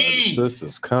that. Boy. The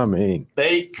sisters coming.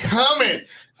 They coming.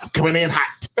 I'm coming in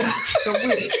hot.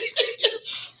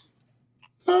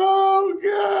 Oh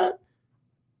God.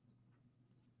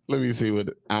 Let me see what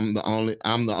I'm the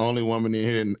only woman in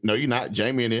here. No, you're not.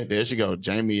 Jamie in here. There she go.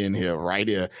 Jamie in here, right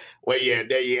there. Well, yeah,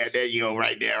 there you go,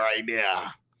 right there.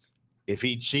 if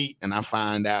he cheat and I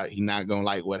find out he not gonna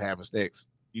like what happens next,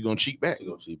 you gonna cheat back? She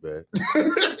gonna cheat back.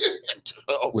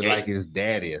 Okay. With like his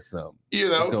daddy or something. You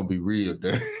know, It's gonna be real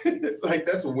dirty. Like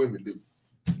that's what women do.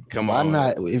 come Why on.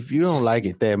 not? If you don't like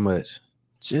it that much,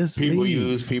 just People leave.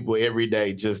 use people every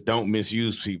day. Just don't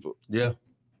misuse people. Yeah.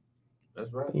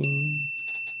 That's right.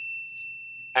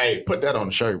 Hey, put that on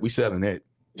the shirt. We selling that.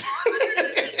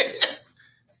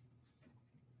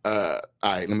 All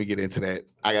right, let me get into that.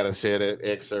 I gotta share that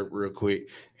excerpt real quick,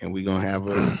 and we're gonna have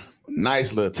a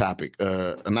nice little topic,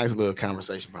 a nice little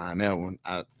conversation behind that one.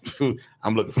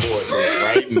 I'm looking forward to it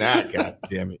right now. God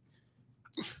damn it.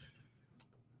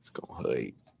 It's gonna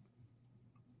hurt.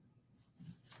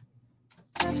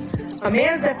 A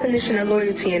man's definition of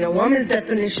loyalty and a woman's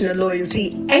definition of loyalty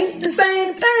ain't the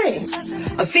same thing.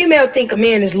 A female think a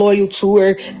man is loyal to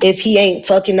her if he ain't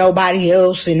fucking nobody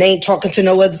else and ain't talking to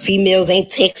no other females,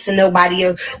 ain't texting nobody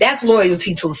else. That's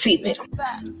loyalty to a female. To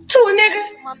a nigga,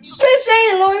 bitch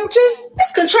ain't loyalty.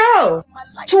 It's control.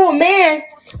 To a man,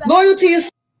 loyalty is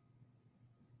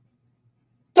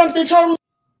something totally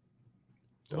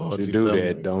Don't you do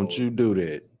that. Don't you do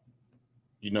that.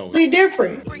 You know,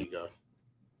 different. there you go.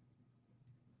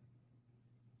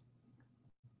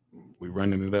 We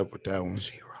running it up with that one.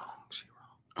 She wrong. She wrong.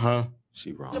 Huh?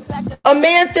 She wrong. A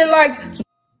man feel like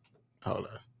Hold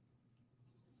on.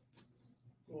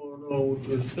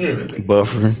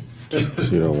 Buffering.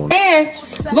 She don't want. and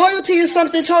loyalty is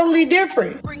something totally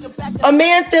different. A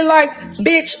man feel like,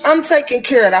 bitch, I'm taking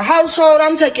care of the household,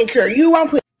 I'm taking care of you, I'm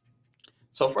putting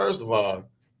So first of all,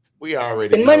 we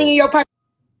already know money in your pocket.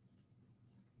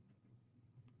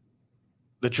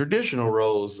 the traditional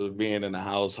roles of being in the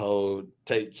household,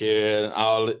 take care, and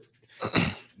all it.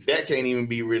 That can't even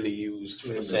be really used for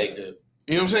the sake of,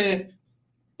 you know what I'm saying?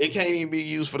 It can't even be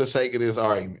used for the sake of this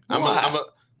argument.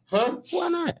 Why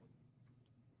not?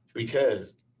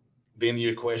 Because then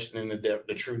you're questioning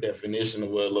the true definition of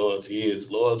what loyalty is.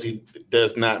 Loyalty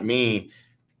does not mean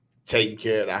taking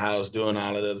care of the house, doing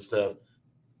all of that other stuff.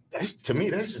 That's, to me,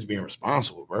 that's just being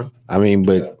responsible, bro. I mean,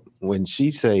 but when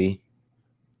she say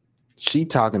she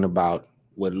talking about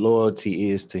what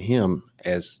loyalty is to him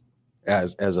as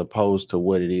opposed to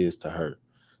what it is to her.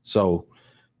 So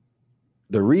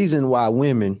the reason why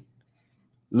women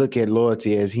look at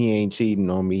loyalty as he ain't cheating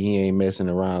on me, he ain't messing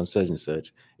around, such and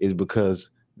such, is because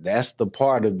that's the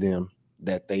part of them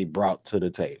that they brought to the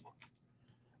table.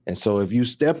 And so if you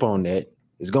step on that,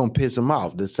 it's gonna piss them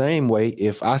off. The same way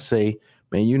if I say,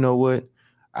 man, you know what?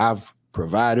 I've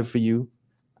provided for you,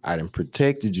 I done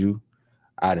protected you,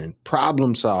 I done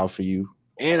problem solved for you,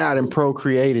 and I done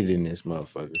procreated in this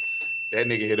motherfucker. That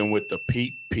nigga hit him with the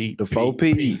The 4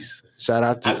 P's. Shout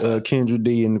out to Kendra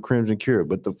D and the Crimson Cure.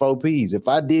 But the 4 P's, if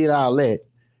I did all that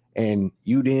and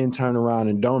you didn't turn around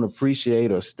and don't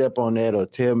appreciate or step on that or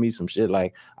tell me some shit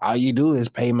like, all you do is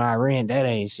pay my rent, that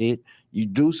ain't shit. You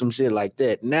do some shit like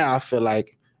that. Now I feel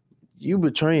like you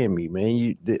betraying me,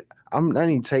 man. I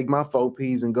need to take my 4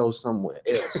 P's and go somewhere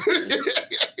else.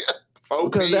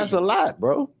 Because that's a lot,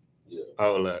 bro.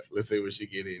 Hold up. Let's see what she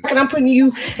get in. And I'm putting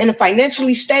you in a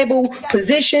financially stable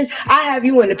position. I have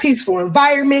you in a peaceful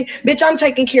environment. Bitch, I'm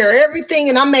taking care of everything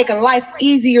and I'm making life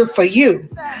easier for you.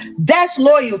 That's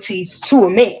loyalty to a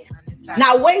man.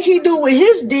 Now, what he do with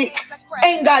his dick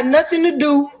ain't got nothing to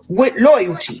do with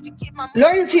loyalty.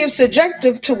 Loyalty is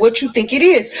subjective to what you think it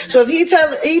is. So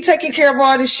if he taking care of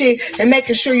all this shit and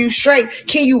making sure you straight,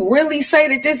 can you really say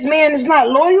that this man is not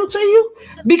loyal to you?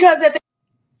 Because at the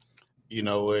You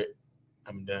know what?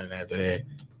 I'm done after that.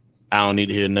 I don't need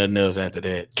to hear nothing else after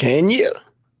that. Can you?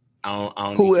 I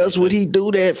don't Who else would he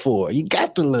do that for? He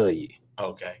got to love you.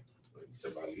 Okay.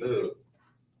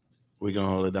 We're gonna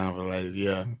hold it down for the ladies,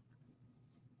 yeah.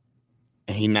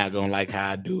 And he not gonna like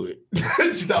how I do it.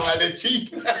 She talking about that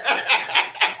cheek.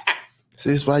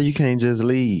 See, that's why you can't just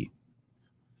leave.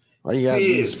 Why you gotta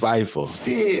be spiteful?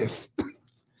 Sis.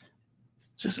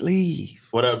 Just leave.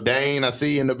 What up, Dane? I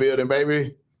see you in the building,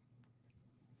 baby.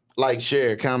 Like,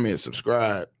 share, comment,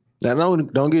 subscribe. Now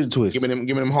don't get it twisted. Give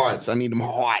me them hearts. I need them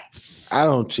hearts. I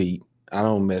don't cheat. I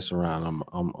don't mess around.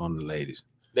 I'm on the ladies.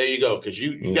 There you go. Because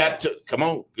you got to come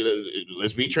on.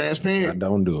 Let's be transparent. I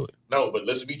don't do it. No, but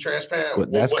let's be transparent.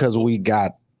 But that's because we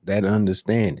got that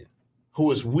understanding.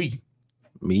 Who is we?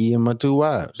 Me and my 2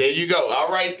 wives. There you go. All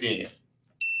right then.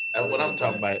 That's what I'm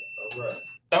talking about. All right.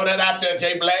 Throw that out there,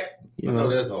 Jay Black. You I know,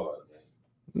 know that's hard,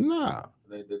 man. nah,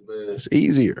 It ain't that bad. it's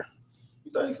easier.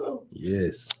 You think so?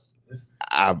 Yes.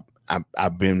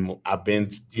 I've been,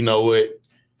 you know what?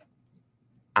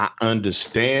 I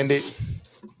understand it,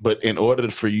 but in order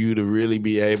for you to really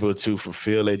be able to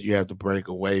fulfill it, you have to break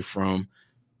away from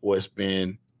what's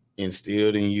been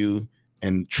instilled in you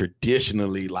and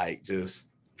traditionally like just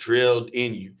drilled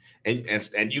in you,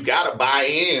 and you gotta buy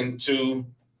into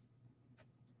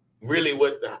really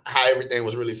how everything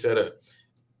was really set up.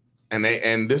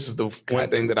 And this is the one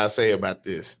thing that I say about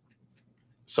this.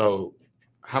 So,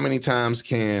 how many times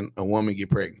can a woman get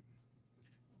pregnant?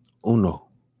 Uno.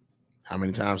 How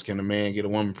many times can a man get a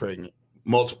woman pregnant?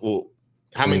 Multiple.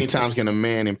 How many times can a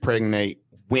man impregnate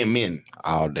women?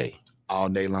 All day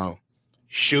long.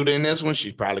 Shooting this one,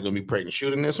 she's probably gonna be pregnant.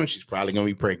 Shooting this one, she's probably gonna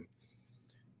be pregnant.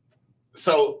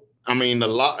 So, I mean,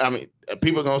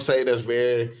 people are gonna say that's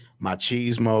very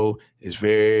machismo. It's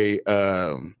very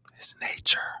it's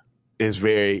nature. It's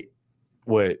very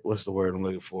what's the word I'm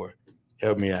looking for?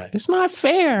 Help me out. It's not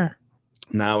fair.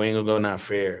 No, we ain't gonna go not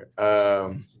fair.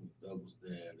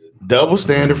 Double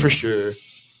standard for sure.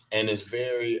 And it's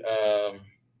very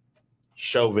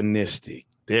chauvinistic.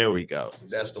 There we go.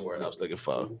 That's the word I was looking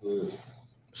for.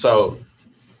 So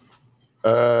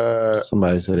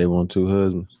somebody said they want 2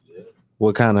 husbands. Yeah.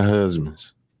 What kind of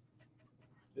husbands?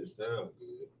 It sounds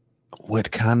good.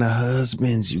 What kind of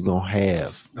husbands you gonna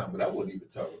have? No, but I wasn't even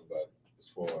talking about it as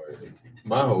far as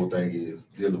my whole thing is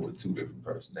dealing with 2 different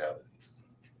personalities.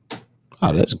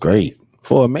 Oh, that's great.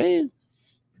 For a man?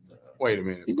 Wait a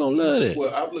minute. You're gonna love it.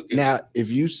 Well, I'm looking now,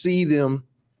 if you see them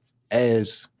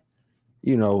as,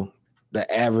 the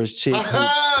average chick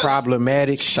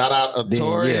problematic. Shout out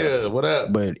Atoria. What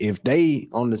up? But if they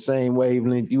on the same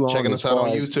wavelength, you checking us out on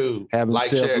YouTube, having like,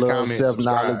 self-love, share,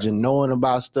 self-knowledge, and knowing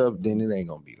about stuff, then it ain't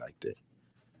gonna be like that.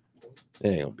 It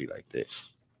ain't gonna be like that.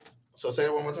 So say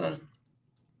it one more time.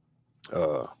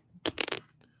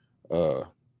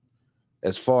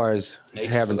 As far as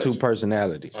having 2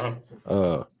 personalities,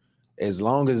 as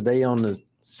long as they on the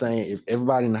same, if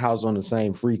everybody in the house on the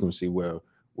same frequency where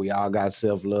we all got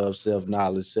self-love,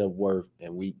 self-knowledge, self-worth,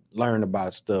 and we learn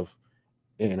about stuff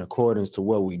in accordance to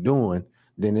what we doing,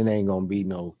 then it ain't gonna be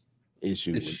no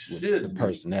issue with the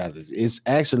personalities. It's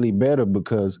actually better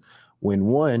because when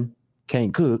one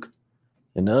can't cook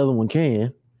and the other one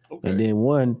can, and then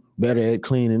one better at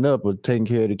cleaning up or taking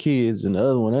care of the kids and the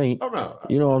other one ain't. Oh, no.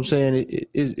 You know what I'm saying?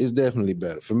 It's definitely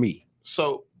better for me.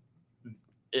 So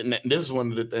and this is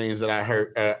one of the things that I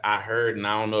heard, and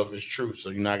I don't know if it's true.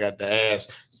 So, I got to ask,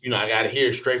 I got to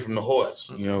hear it straight from the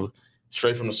horse,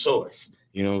 straight from the source,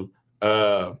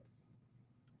 what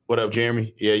up,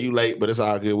 Jeremy? Yeah, you late, but it's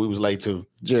all good. We was late too.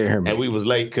 Jeremy. And we was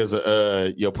late because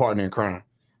of your partner in crime.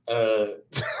 There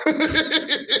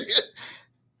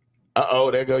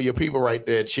go your people right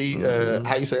there. She,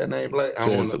 how you say her name, Blake?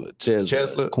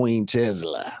 Chesla. Queen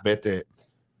Chesla. Bet that.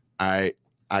 All right.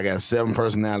 I got 7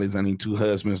 personalities. I need 2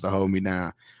 husbands to hold me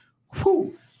down.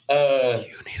 Whew.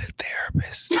 You need a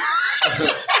therapist.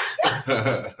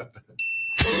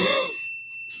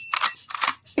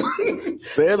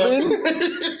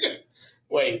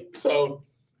 Wait, so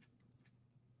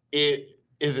is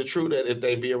it true that if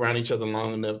they be around each other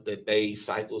long enough that they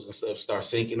cycles and stuff start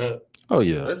syncing up? Oh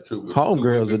yeah, that's true.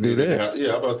 Homegirls will do that.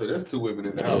 Yeah, I'm about to say that's 2 women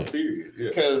in the house. Period.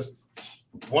 Because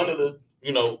one of the,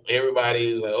 everybody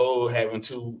is like, oh, having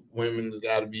 2 women has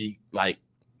got to be like,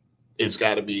 it's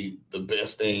got to be the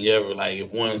best thing ever. Like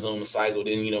if one's on the cycle,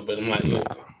 then but I'm like,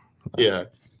 yeah.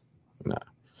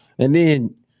 And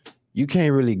then you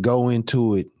can't really go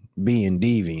into it being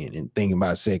deviant and thinking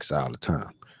about sex all the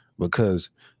time because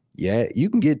you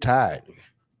can get tired.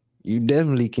 You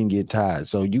definitely can get tired.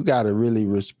 So you got to really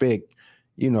respect,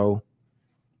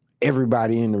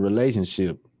 everybody in the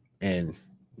relationship and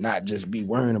not just be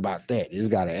worrying about that. It's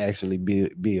got to actually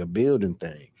be a building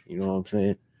thing. You know what I'm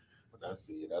saying? When I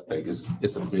see it, I think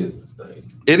it's a business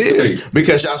thing. It is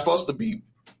because y'all supposed to be.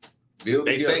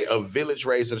 They say a village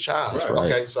raised a child.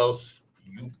 Right. Okay, so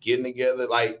you getting together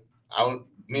like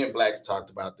me and Black talked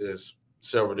about this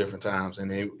several different times,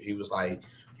 and he was like,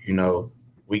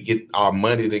 we get our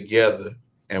money together,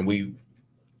 and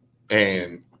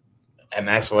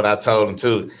that's what I told him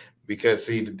too, because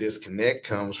see the disconnect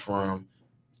comes from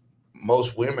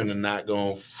most women are not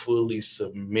going to fully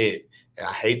submit, and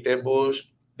I hate that bullshit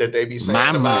that they be saying.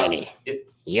 My money,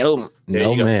 no,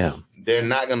 ma'am. They're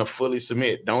not going to fully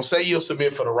submit. Don't say you'll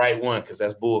submit for the right one because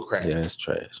that's bull crap. Yeah, that's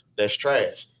trash. That's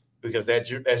trash because that's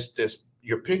just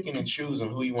you're picking and choosing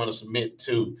who you want to submit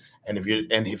to, and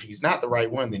if he's not the right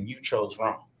one, then you chose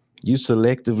wrong. You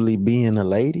selectively being a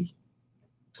lady.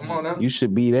 Come on now. You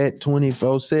should be that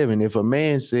 24/7. If a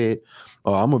man said,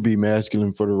 "Oh, I'm gonna be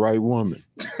masculine for the right woman,"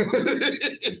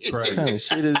 what kind of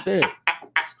shit is that?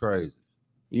 It's crazy.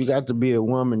 You got to be a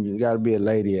woman. You got to be a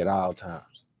lady at all times.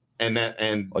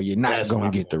 Or you're not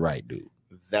gonna get the right dude.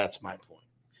 That's my point.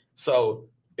 So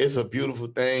it's a beautiful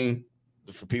thing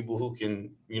for people who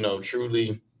can,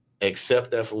 truly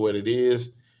accept that for what it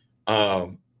is.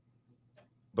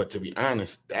 But to be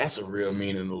honest, that's a real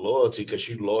meaning of loyalty, because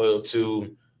you're loyal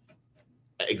to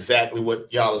exactly what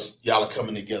y'all are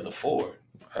coming together for.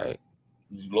 Right.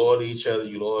 You loyal to each other,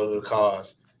 you loyal to the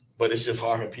cause. But it's just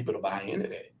hard for people to buy into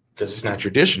that because it's not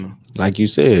traditional. Like you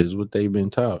said, it's what they've been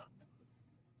taught.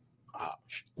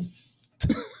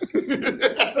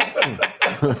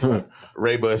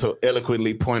 Ray Bud so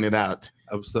eloquently pointed out.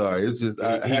 I'm sorry. It's just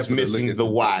he's missing the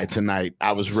why tonight.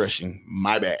 I was rushing.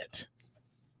 My bad.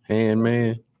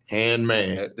 Handman.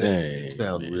 That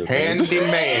sounds real bad.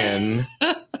 Handyman.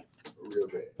 Real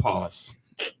bad. Pause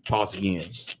again.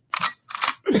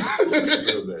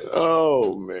 Real bad.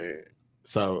 Oh man.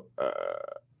 So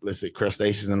let's see,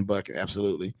 crustaceans in the bucket,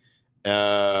 absolutely.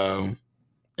 And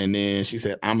then she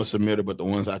said, I'm a submitter, but the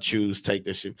ones I choose take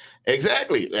this shit.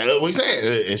 Exactly. That's what we're saying.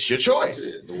 It's your choice.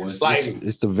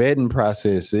 It's the vetting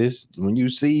process. It's when you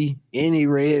see any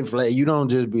red flag, you don't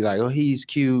just be like, oh, he's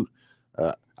cute.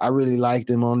 I really liked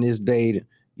him on this date.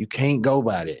 You can't go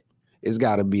by that. It's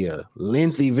got to be a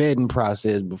lengthy vetting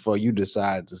process before you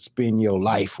decide to spend your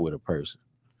life with a person.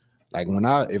 Like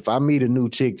if I meet a new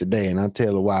chick today and I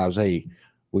tell the wives, hey,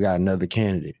 we got another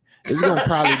candidate, it's gonna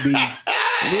probably be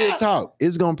real talk.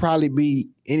 It's gonna probably be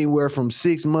anywhere from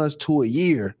 6 months to a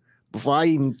year before I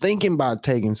even thinking about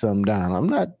taking something down. I'm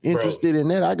not interested in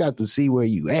that. I got to see where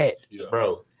you at,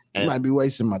 bro. You might be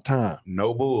wasting my time.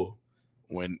 No bull.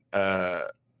 When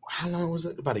how long was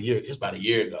it? About a year. It was about a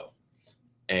year ago,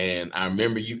 and I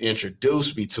remember you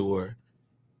introduced me to her,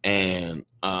 and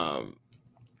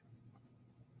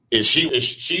she's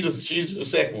the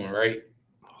second one, right?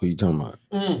 Who you talking about?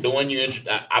 The one you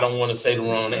I don't want to say the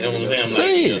wrong name. I'm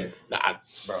say it. I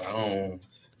don't.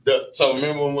 So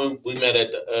remember when we met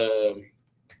at the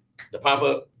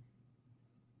pop-up?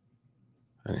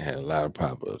 I had a lot of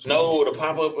pop-ups. No, the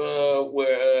pop-up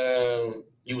where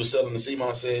you were selling the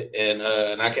CMOS set and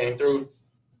I came through.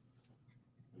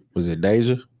 Was it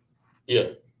Deja? Yeah.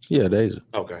 Yeah, Deja.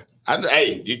 Okay.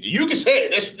 Hey, you can say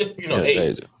it. That's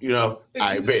Deja.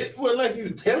 I bet. Well, like you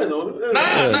telling on them.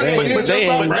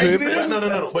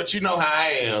 No. But you know how I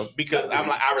am, because I'm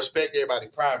like, I respect everybody's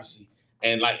privacy.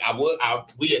 And like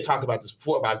we had talked about this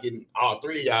before about getting all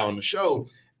three of y'all on the show,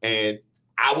 and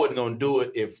I wasn't gonna do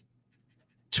it if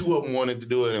two of them wanted to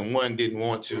do it and one didn't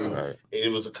want to. Right.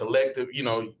 It was a collective,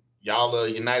 y'all are a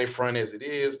united front as it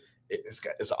is. It's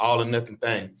an all or nothing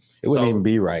thing. It wouldn't even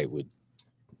be right with.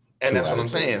 And that's what I'm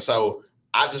saying. So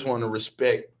I just want to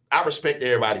respect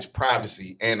everybody's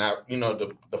privacy. And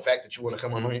the fact that you want to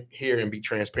come on here and be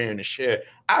transparent and share,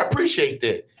 I appreciate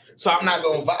that. So I'm not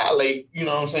going to violate, you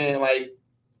know what I'm saying? Like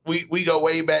we go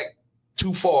way back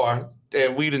too far,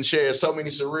 and we done shared so many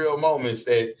surreal moments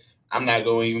that I'm not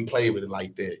going to even play with it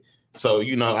like that. So,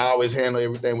 I always handle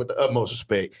everything with the utmost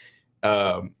respect.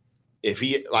 If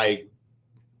he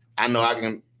I know I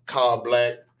can call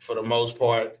Black for the most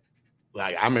part.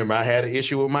 Like, I remember I had an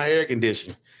issue with my air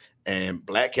conditioning, and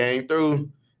Black came through,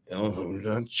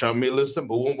 show me a listen,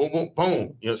 boom, boom, boom,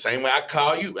 boom. Same way I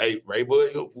call you, hey, Ray Bud,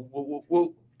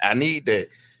 I need that.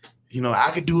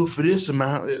 I could do it for this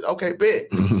amount. Okay, bet.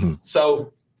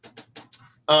 So,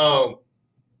 that's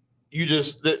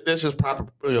just proper,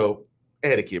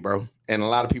 etiquette, bro. And a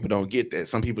lot of people don't get that.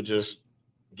 Some people just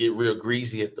get real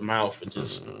greasy at the mouth and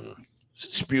just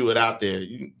spew it out there.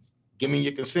 Give me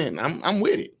your consent. I'm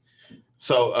with it.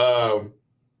 So,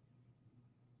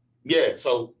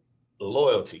 so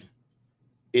loyalty.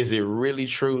 Is it really,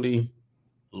 truly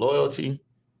loyalty?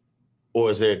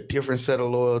 Or is there a different set of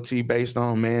loyalty based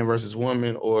on man versus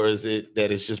woman? Or is it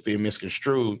that it's just being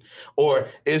misconstrued? Or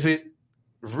is it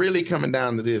really coming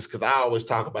down to this? Because I always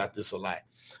talk about this a lot.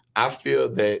 I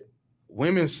feel that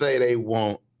women say they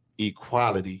want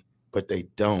equality, but they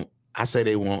don't. I say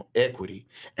they want equity.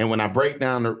 And when I break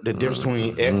down the difference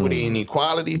between equity and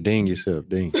equality. Ding yourself,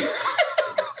 ding.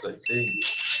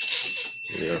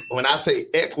 Yeah. When I say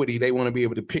equity, they want to be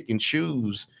able to pick and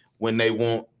choose when they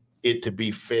want it to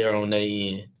be fair on their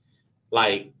end.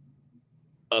 Like,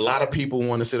 a lot of people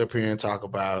want to sit up here and talk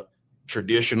about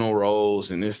traditional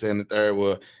roles and this, that, and the third.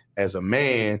 Well, as a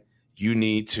man, you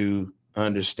need to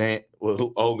understand.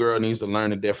 Well, old girl needs to learn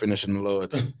the definition of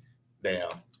loyalty. Damn.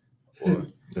 Boy.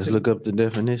 Let's look up the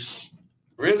definition.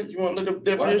 Really? You want to look up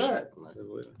the definition? Why not?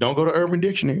 Don't go to Urban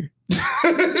Dictionary.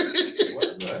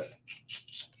 Why not?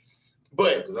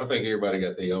 But I think everybody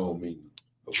got their own meaning.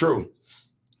 True.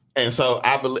 And so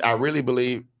I really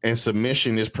believe in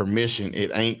submission is permission.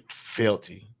 It ain't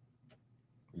fealty.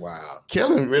 Wow.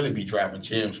 Kellen really be dropping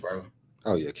gems, bro.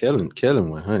 Oh yeah, Kellen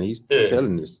one, honey.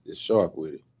 Kellen is sharp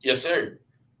with it. Yes, sir.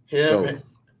 Yeah. So,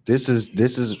 this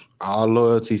is all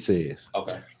loyalty says.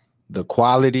 Okay. the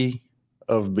quality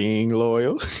of being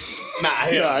loyal.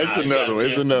 It's another one.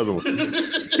 It's another one.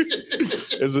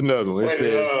 It's another one. Wait,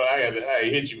 I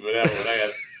hit you for that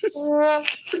one.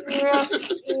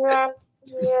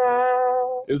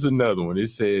 It's another one. It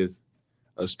says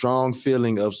a strong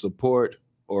feeling of support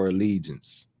or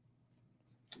allegiance.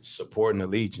 Support and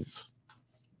allegiance.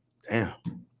 Damn.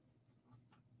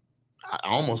 I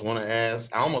almost want to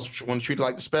ask. I almost want to treat it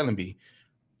like the spelling bee.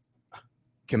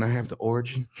 Can I have the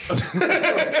origin?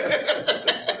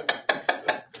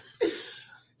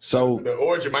 So the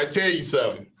origin might tell you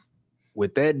something.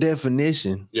 With that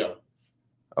definition, yeah,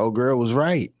 old girl was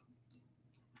right.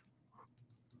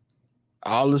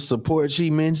 All the support she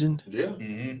mentioned,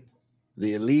 the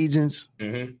allegiance,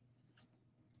 it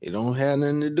don't have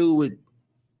nothing to do with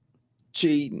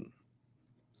cheating.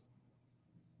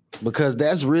 Because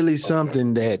that's really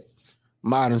something that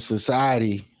modern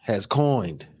society has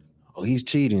coined. Oh, he's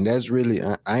cheating. That's really,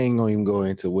 I ain't gonna even go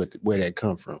into where that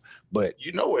come from. But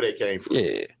you know where that came from.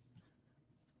 Yeah.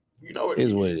 You know what it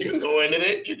is. You can go into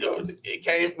it. You know it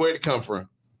came where it come from.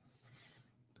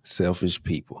 Selfish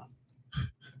people.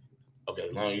 Okay,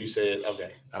 as long as you said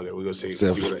okay, we're gonna see.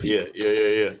 Selfish people.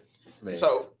 Yeah. Man.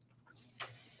 So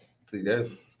see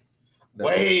that's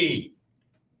wait.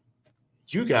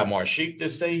 You got Marshik to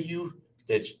say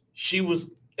that she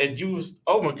was and you was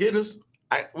oh my goodness.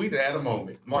 We had a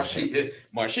moment. Marshik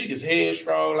is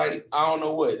headstrong, like I don't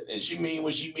know what, and she mean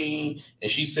what she mean,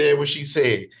 and she said what she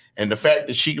said, and the fact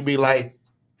that she could be like,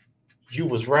 "You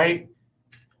was right."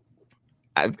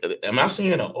 Am I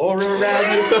seeing an aura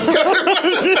around you or something?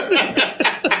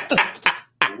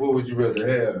 What would you rather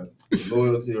have,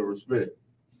 loyalty or respect?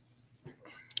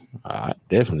 I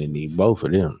definitely need both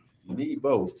of them. You need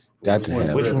both. Got to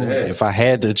have. If I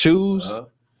had to choose.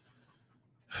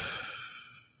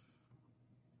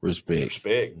 Respect,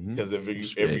 because if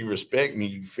you respect me,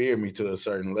 you fear me to a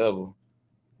certain level.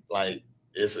 Like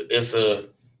it's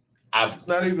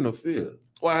not even a fear.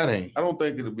 Why it ain't? I don't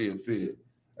think it'll be a fear.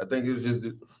 I think it's just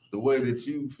the way that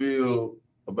you feel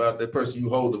about that person. You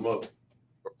hold them up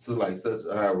to like such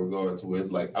a high regard to where it's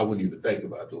like I wouldn't even think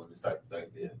about doing this type of thing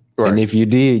then. Right. And if you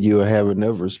did, you'll have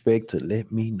enough respect to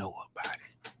let me know about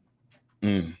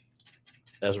it.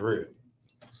 That's real.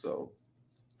 So.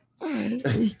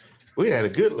 We had a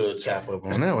good little chop up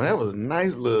on that one. That was a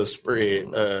nice little spread.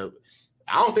 I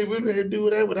don't think we'd be able to do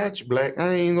that without you, Black. I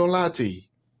ain't gonna lie to you.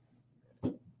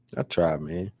 I tried,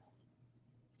 man.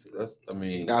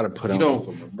 Gotta put on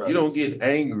for my brother. You don't get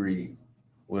angry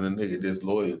when a nigga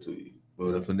disloyal to you,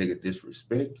 but if a nigga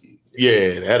disrespect you,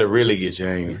 yeah, that'll really get you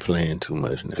angry. Playing too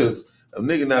much now. Because a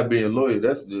nigga not being loyal,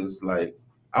 that's just like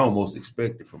I almost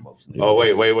expect it from most niggas. Oh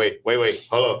wait.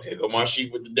 Hold up. Here go my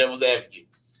sheep with the devil's advocate.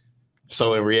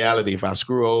 So in reality, if I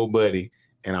screw old buddy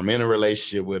and I'm in a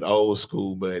relationship with old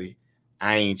school buddy,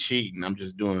 I ain't cheating. I'm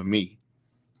just doing me.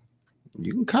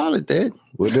 You can call it that.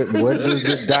 What is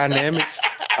the dynamics?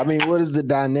 I mean, what is the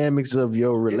dynamics of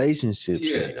your relationship?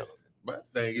 Yeah. My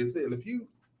thing is, if you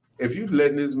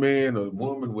letting this man or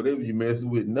woman, whatever you messing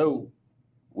with, know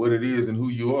what it is and who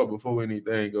you are before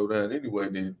anything go down anyway,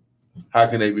 then how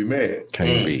can they be mad?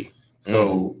 Can't be.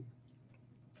 So.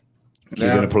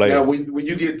 Now when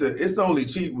you get to, it's only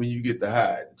cheating when you get to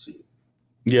hide and shit.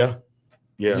 Yeah.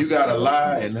 You gotta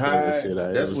lie and hide.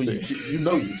 That's when you cheat. You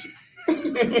know you cheat.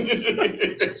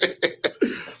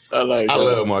 I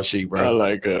love Marshik, bro. I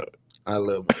like her. I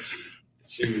love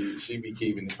Marshik. She be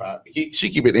keeping it pop. She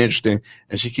keep it interesting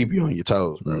and she keep you on your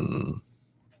toes, bro.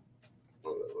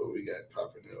 What we got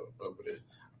popping over there?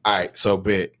 All right, so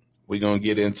we're gonna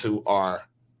get into our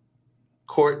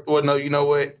court. Well, no, you know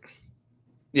what?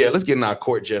 Yeah, let's get in our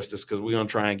court justice because we're going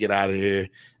to try and get out of here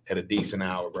at a decent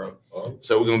hour, bro.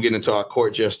 So we're going to get into our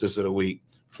court justice of the week.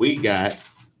 We got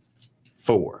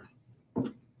 4.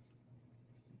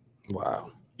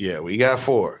 Wow. Yeah, we got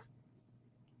 4.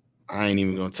 I ain't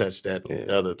even going to touch that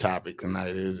other topic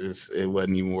tonight. It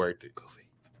wasn't even worth it.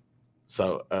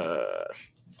 So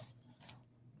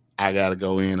I got to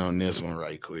go in on this one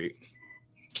right quick.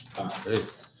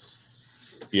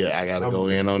 Yeah, I gotta go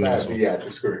in on this one. Slide out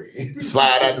the screen.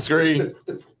 Slide out the screen.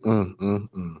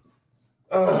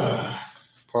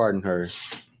 Pardon her.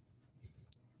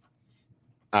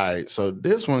 All right, so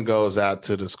this one goes out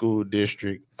to the school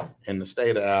district in the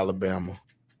state of Alabama.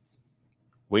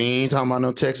 We ain't talking about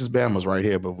no Texas Bamas right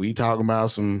here, but we talking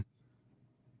about some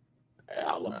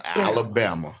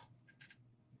Alabama.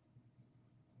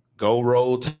 Go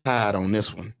Roll Tide on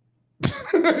this one.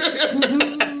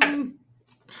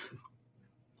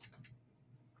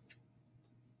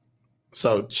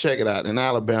 So check it out. In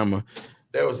Alabama,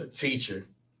 there was a teacher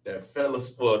that fell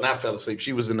asleep. Well, not fell asleep.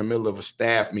 She was in the middle of a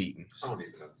staff meeting. I don't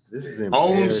even know. This is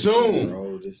On embarrassing, Zoom.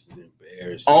 bro. This is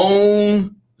embarrassing.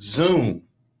 On Zoom.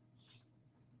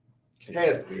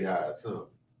 Had to be high, son.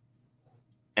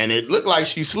 And it looked like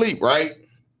she sleep, right?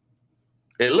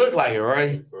 It looked like it,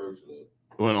 right? First look.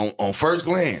 When on first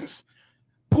glance.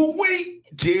 But wait,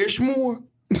 there's more.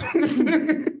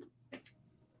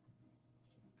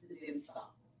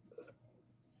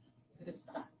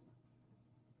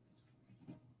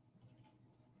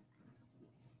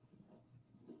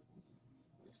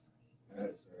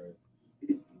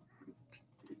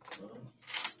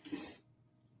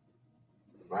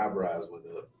 My eyebrows went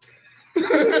up.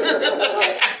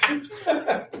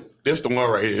 This the one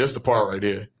right here. This the part right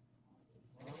here.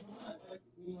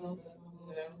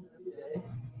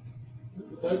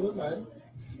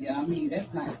 Yeah, I mean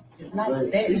it's not that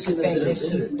it's the fact that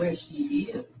she's where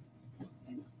she is.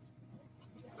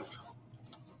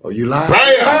 Oh, you live?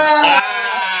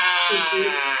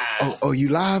 Oh, you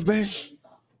live, man?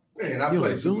 Man, I You play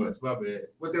on too Zoom? much. My bad.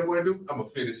 What that boy do? I'm gonna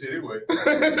finish it anyway.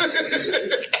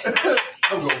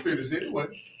 I'm gonna finish it anyway.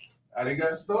 I didn't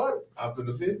got started. I'm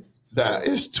gonna finish. Nah,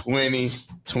 it's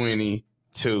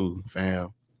 2022,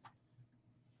 fam.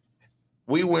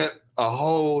 We went a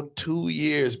whole 2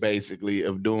 years basically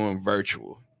of doing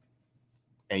virtual.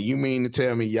 And you mean to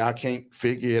tell me y'all can't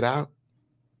figure it out?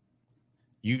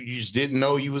 You just didn't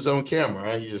know you was on camera,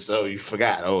 right? You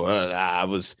forgot. I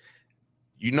was.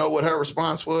 You know what her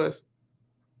response was?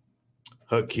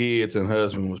 Her kids and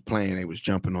husband was playing. They was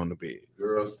jumping on the bed.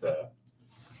 Girl, stop.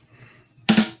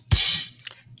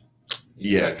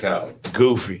 Yeah, cow.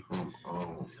 goofy.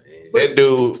 Oh, man. That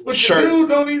dude. But shirt. the dude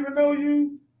don't even know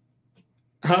you.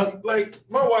 Huh? Like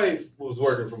my wife was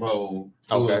working from home,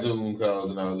 doing Okay. Zoom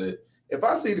calls and all that. If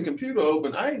I see the computer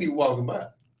open, I ain't even walking by.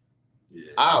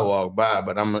 Yeah. I walk by,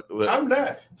 but I'm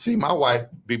not. See, my wife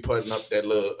be putting up that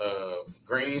little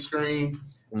green screen,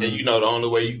 and you know the only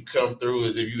way you can come through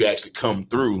is if you actually come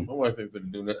through. My wife ain't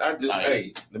finna do that. I just, Like-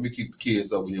 hey, let me keep the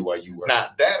kids over here while you work. Now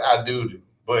that I do,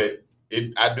 but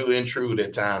I do intrude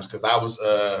at times because I was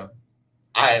I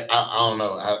don't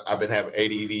know. I've been having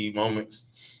ADD moments.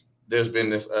 There's been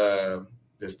this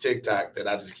TikTok that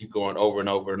I just keep going over and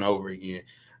over and over again.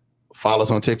 Follow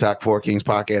us on TikTok, 4 Kings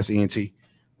Podcast ENT.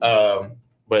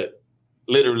 But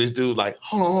literally, this dude like,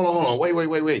 hold on, wait.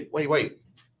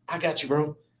 I got you,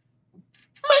 bro.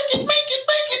 Make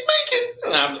it.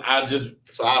 And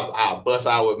I bust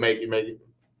out with make it.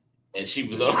 And she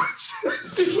was on.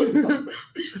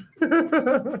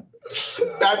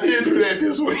 I did do that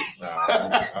this week.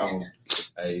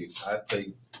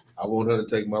 I want her to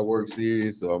take my work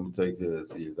serious, so I'm gonna take her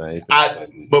serious.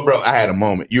 But bro, I had a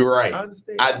moment. You're right. I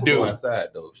understand. I I'm do. gonna go outside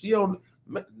though. She on.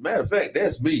 Matter of fact,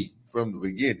 that's me from the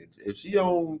beginning. If she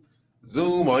on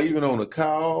Zoom or even on a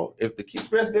call, if the kids,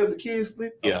 especially if the kids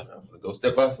sleep, I'm gonna go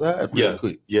step outside real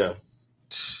quick. Yeah.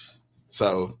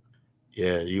 So,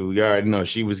 yeah, you already know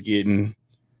she was getting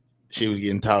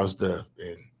tossed up,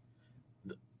 and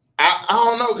I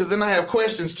don't know because then I have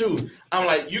questions too. I'm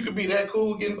like, you could be that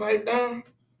cool getting piped down,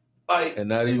 like, and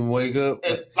not even wake up.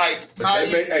 And, like, but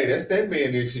hey, that's that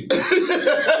man issue. That's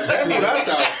what I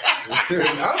thought.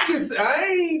 I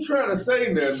ain't trying to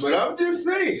say nothing, but I'm just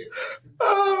saying.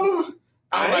 I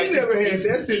ain't never had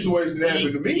that situation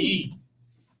happen to me.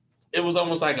 It was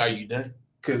almost like, are you done?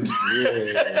 Cause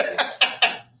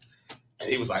and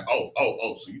he was like, oh,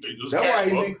 so you think this? That's why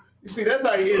you see, that's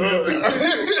how he ended up in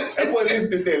prison. That's what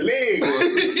lifted that leg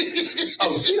was.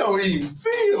 Oh, she don't even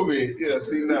feel it. Yeah,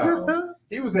 see, now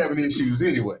he was having issues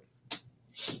anyway.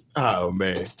 Oh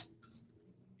man.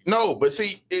 No, but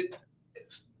see,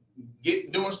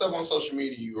 doing stuff on social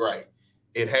media, you're right.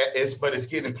 But it's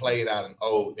getting played out, and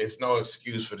it's no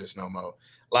excuse for this no more.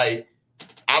 Like,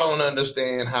 I don't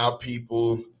understand how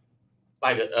people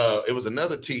it was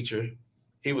another teacher.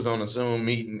 He was on a Zoom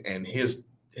meeting, and his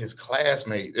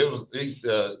classmate,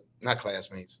 not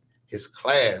classmates, his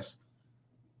class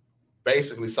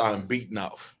basically saw him beating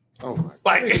off. Oh my!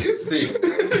 Like, at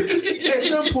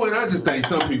some point, I just think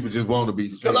some people just want to be.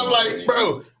 Because I'm like,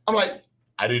 bro,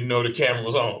 I didn't know the camera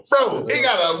was on. Bro, he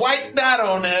got a white dot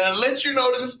on there and let you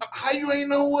know this. How you ain't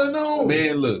know what's on?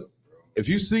 Man, look, if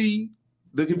you see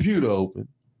the computer open,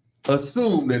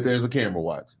 assume that there's a camera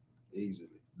watching. Easily.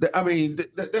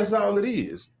 That's all it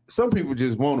is. Some people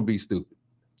just want to be stupid.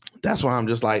 That's why I'm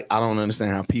just like, I don't understand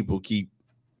how people keep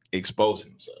exposing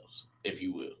themselves, if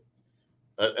you will.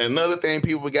 Another thing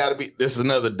people got to be, this is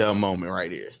another dumb moment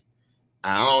right here.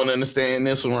 I don't understand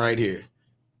this one right here.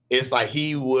 It's like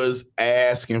he was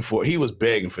begging for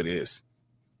this.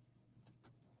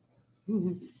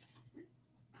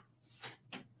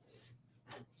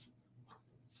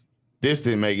 This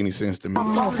didn't make any sense to me.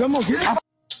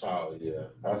 Oh yeah,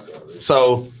 I saw this.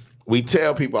 So we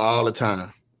tell people all the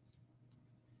time,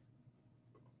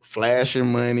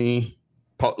 flashing money,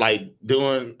 like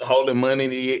holding money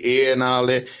to your ear and all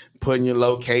that, putting your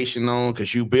location on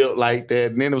because you built like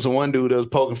that. And then there was one dude that was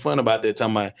poking fun about that,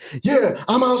 talking about, yeah,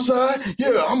 I'm outside.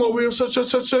 Yeah, I'm over here, such.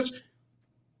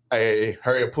 Hey,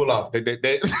 hurry up, pull off. Yeah.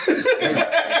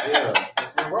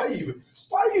 Why you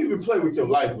even play with your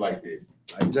life like that?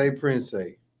 Like Jay Prince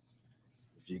say,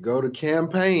 if you go to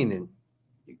campaigning,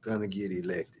 you're gonna get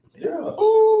elected. Yeah.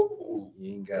 Ooh.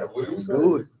 You ain't got to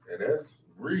do it. Yeah, that's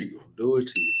real. Do it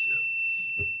to yourself.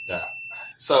 Yeah.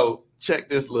 So check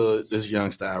this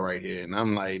young style right here. And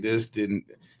I'm like, this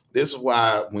is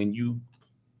why when you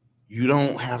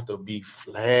don't have to be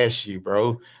flashy,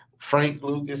 bro. Frank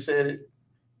Lucas said it.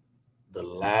 The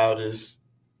loudest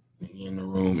thing in the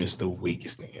room is the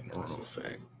weakest thing in the room. That's a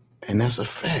fact. And that's a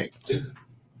fact.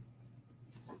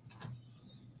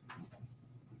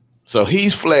 So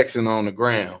he's flexing on the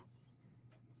ground.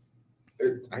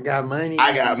 I got money.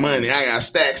 I got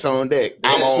stacks on deck.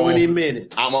 I'm on 20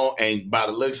 minutes. I'm on, and by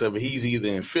the looks of it, he's either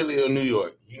in Philly or New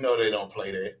York. You know they don't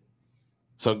play that.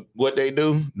 So what they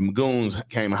do? The goons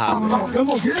came hopping.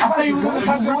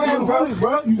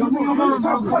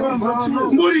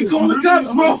 Moody, call the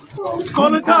cops, bro. Call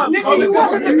the cops. Got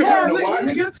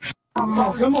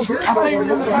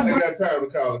time to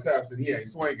call the cops, and he ain't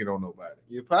swinging on nobody.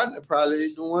 Your partner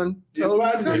probably the one.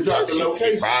 Dropped the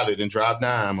location. Probably didn't drop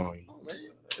dime on you.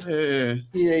 Yeah.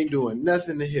 He ain't doing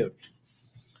nothing to help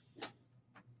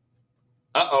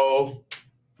you.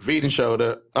 V done showed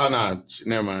up. Oh no,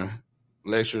 never mind.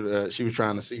 Lecture. She was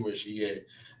trying to see where she at.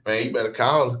 Man, you better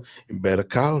call her. You better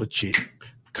call the chick.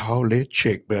 Call that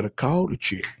chick. Better call the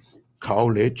chick.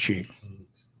 Call that chick.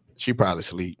 She probably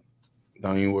sleep.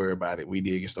 Don't even worry about it. We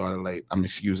did get started late. I'm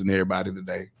excusing everybody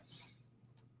today.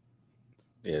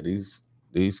 Yeah,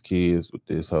 these kids with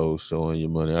this whole showing your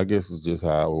money. I guess it's just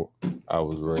how I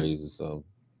was raised or something.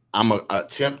 I'm gonna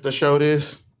attempt to show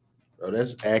this. Bro,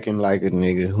 that's acting like a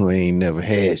nigga who ain't never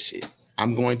had shit.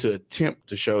 I'm going to attempt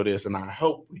to show this, and I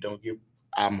hope we don't get.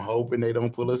 I'm hoping they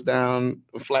don't pull us down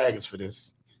flags for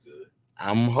this.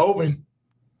 I'm hoping.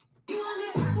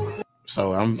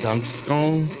 So I'm just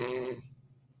going.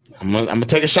 I'm gonna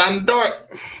take a shot in the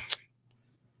dark.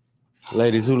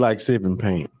 Ladies who like sipping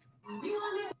paint.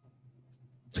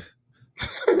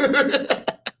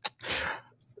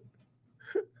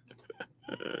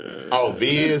 Oh,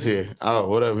 V is here. Oh,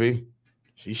 what up, V?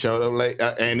 She showed up late,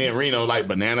 and then Reno like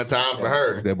banana time for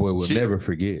her. That boy will never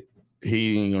forget.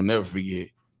 He ain't gonna never forget.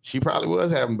 She probably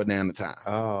was having banana time.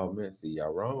 Oh man, see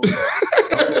y'all wrong.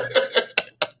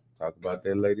 Talk about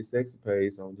that lady sexy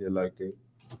page on here like that.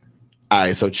 All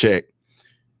right, so check.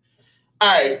 All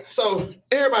right, so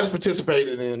everybody's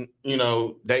participated in,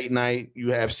 date night.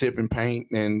 You have sipping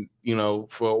paint, and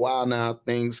for a while now,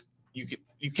 things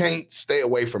you can't stay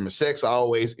away from it. Sex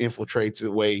always infiltrates its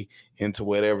way into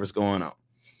whatever's going on.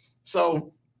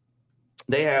 So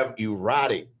they have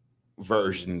erotic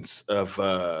versions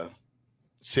of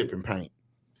sipping paint.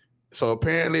 So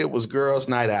apparently it was girls'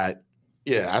 night out.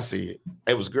 Yeah, I see it.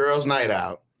 It was girls' night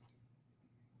out.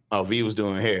 Oh, V was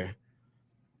doing hair.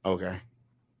 Okay.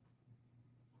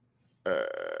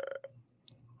 Random.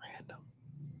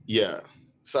 Yeah.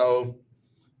 So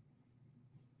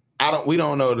we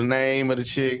don't know the name of the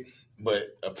chick,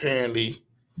 but apparently,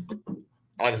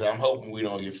 like I said, I'm hoping we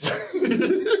don't get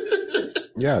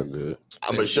Yeah, good.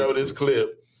 I'm gonna show this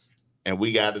clip and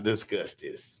we gotta discuss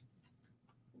this.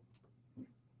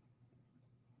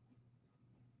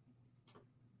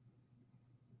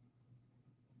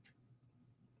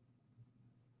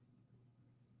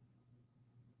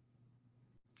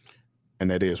 And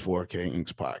that is 4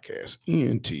 Kings Podcast,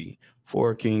 ENT,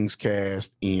 4 Kings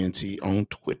Cast, ENT on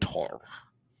Twitter.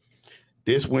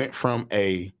 This went from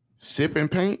a sip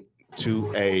and paint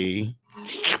to a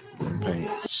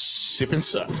sip and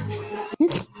suck.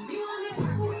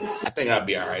 I think I'll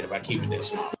be all right if I keep it this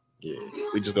small. Yeah,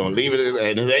 we're just gonna leave it,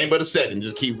 and it ain't but a second.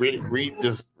 Just keep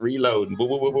just reloading. Boom,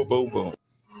 boom, boom, boom, boom, boom.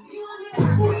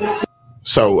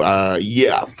 So,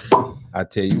 yeah. I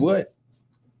tell you what.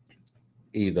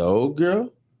 Either old girl,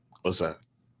 what's that?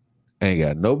 Ain't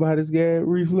got nobody's gag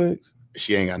reflex.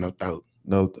 She ain't got no throat.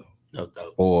 No throat. No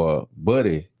throat. Or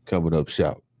buddy coming up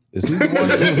shout. Is this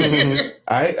one?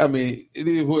 I mean, it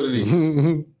is what it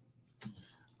is.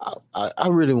 I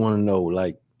really want to know,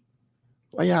 like,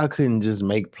 why y'all couldn't just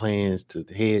make plans to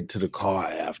head to the car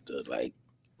after, like,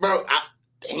 bro.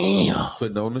 Damn.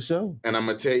 Putting on the show. And I'm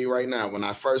gonna tell you right now, when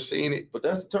I first seen it, but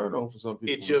that's a turn on for some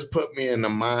people. It just put me in the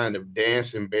mind of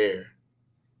Dancing Bear.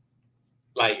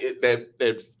 like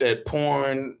that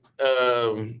porn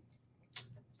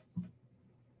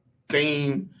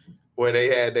theme where they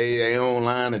had their own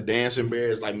line of dancing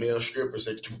bears, like male strippers.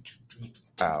 I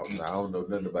don't know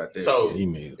nothing about that. So,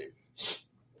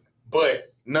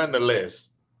 but nonetheless,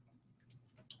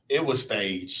 it was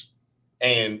staged.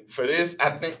 And for this,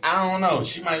 I don't know.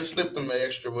 She might have slipped them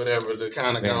extra, whatever, to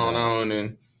kind of going on,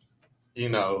 and you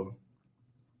know.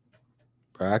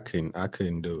 Bro, I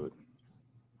couldn't do it.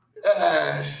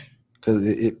 Cause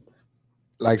it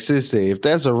like sis said, if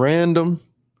that's a random,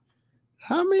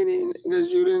 how many niggas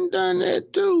you done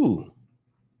that to?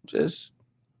 Just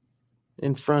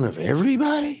in front of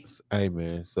everybody? Hey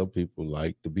man, some people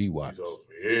like to be watched. Go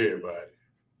for everybody.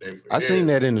 I seen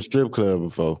that in the strip club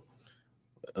before.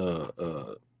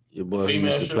 Your boy who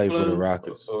used to play for the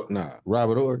Rockets. Nah,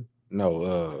 Robert Orr.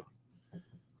 No,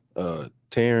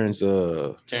 Terrence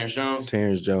Jones. Terrence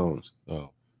Jones.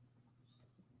 Oh,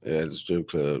 yeah, the strip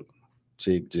club.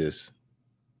 Chick just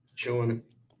chewing him.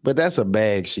 But that's a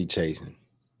bag she chasing.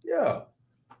 Yeah,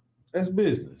 that's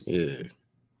business. Yeah,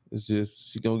 it's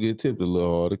just she gonna get tipped a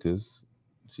little harder because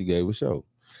she gave a show.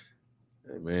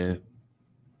 Hey man,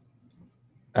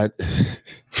 Wait.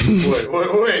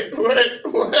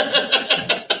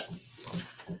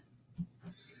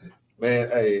 Man,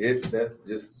 hey, that's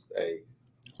just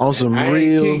on some I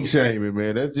real ain't king shaming,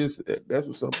 man. That's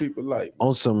what some people like.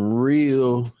 On some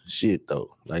real shit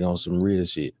though, like on some real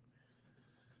shit.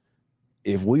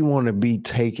 If we want to be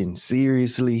taken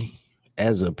seriously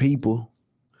as a people,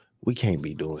 we can't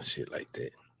be doing shit like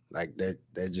that. Like that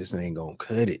just ain't gonna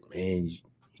cut it, man. You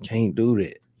can't do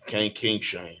that. Can't king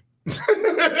shame.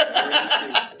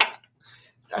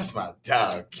 That's my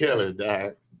dog, killer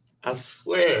dog. I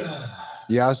swear.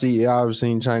 Y'all ever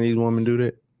seen Chinese woman do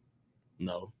that?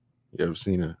 No. You ever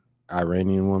seen an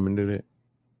Iranian woman do that?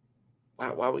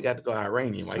 Why we got to go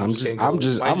Iranian? Like I'm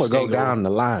gonna go down the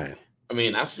line. I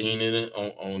mean, I seen it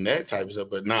on that type of stuff,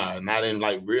 but nah, not in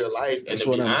like real life. That's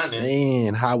what I'm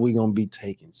saying. How we gonna be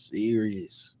taken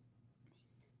serious?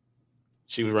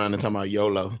 She was running talking about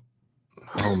YOLO.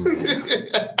 Oh man.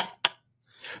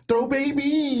 Throw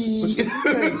baby. But you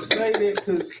can't say that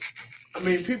because I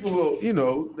mean, people will, you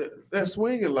know, that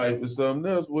swinging life is something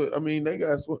else. I mean, they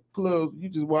got clubs. You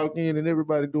just walk in and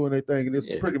everybody doing their thing, and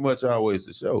it's pretty much always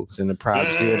a show. It's in the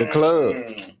privacy of the club.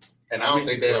 And I don't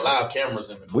think they allow cameras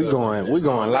in the club. We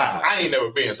going live. I ain't never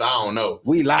been, so I don't know.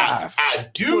 We live. I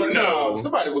do know.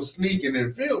 Somebody was sneaking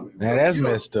and filming. Now that's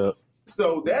messed up.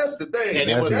 So that's the thing. And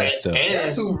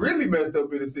that's who really messed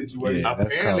up in the situation. Yeah,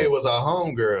 apparently, it was a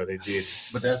homegirl that did it.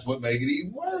 But that's what made it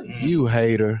even worse. You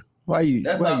hater. Why you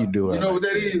doing? You know what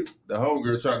that is? The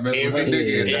homegirl trying to mess with her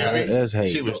nigga. That's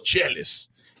hate. She was jealous.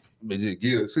 But just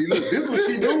get her. See, look, this is what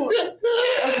she doing.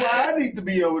 That's why I need to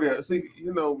be over there. See,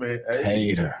 you know, man.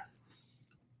 Hater.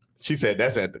 She said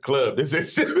that's at the club. This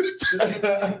is sipping.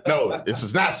 No, this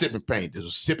is not sipping paint. This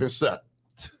was sipping suck.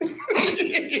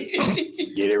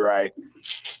 Get it right.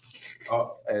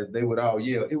 As they would all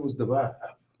yell, it was the vibe.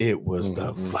 It was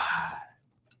the vibe.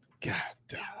 God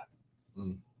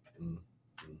damn.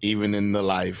 Even in the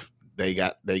life, they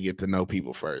get to know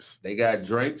people first. They got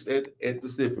drinks at the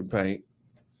sipping paint.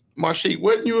 Marsheet,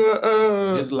 wasn't you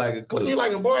just like a club? Wasn't you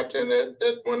like a bartender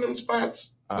at one of them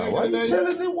spots? Why you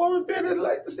telling that woman better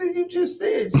like the thing you just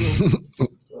said?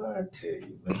 I tell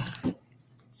you,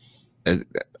 man.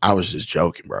 I was just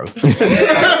joking, bro.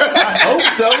 I hope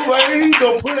so. Why you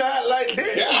gonna put it out like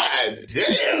that? God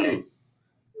damn.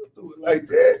 Do it like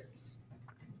that.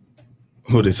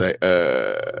 Who'd they say?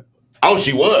 Oh,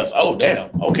 she was. Oh, damn.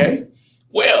 Okay.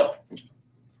 Well,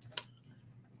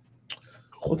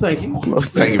 thank you.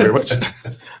 Thank you very much.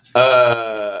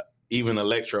 Even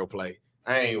electro play.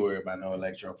 I ain't worried about no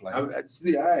electro play.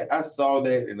 I saw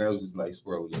that and I was just like,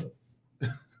 scroll up.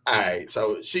 All right.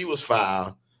 So she was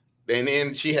foul. And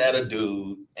then she had a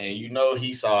dude, and you know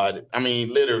he saw it. I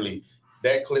mean, literally,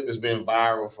 that clip has been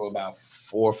viral for about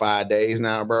 4 or 5 days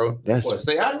now, bro.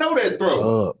 I know that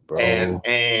throw. Up, bro.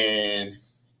 And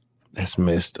that's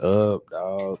messed up,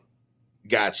 dog.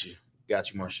 Got you,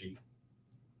 Marsheet.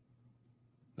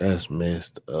 That's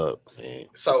messed up, man.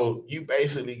 So you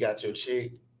basically got your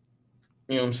chick,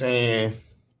 you know what I'm saying?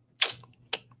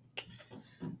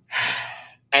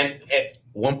 And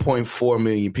 1.4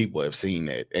 million people have seen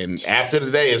that. And after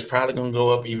today, it's probably going to go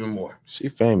up even more. She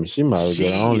famous. She might as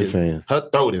well get OnlyFans. Her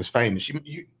throat is famous.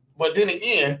 But then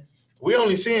again, we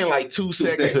only seeing like 2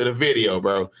 seconds of the video,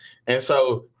 bro. And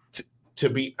so, to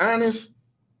be honest,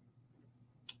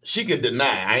 she could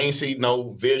deny. I ain't see no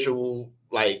visual,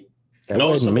 like,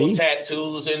 noticeable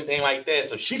tattoos, anything like that.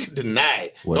 So she could deny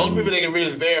it. The only people that can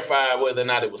really verify whether or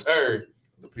not it was her,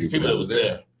 the people that was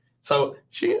there. So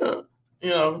she, you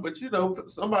know, but you know,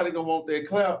 somebody gonna want that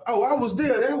clout. Oh, I was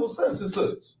there. That was such and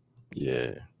such.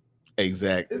 Yeah,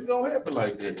 exactly. It's gonna happen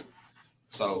like that.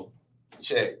 So,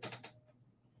 check.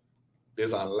 This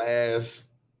is our last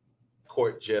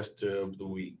court jester of the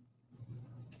week.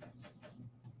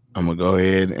 I'm gonna go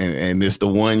ahead and it's the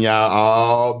one y'all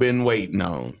all been waiting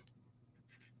on.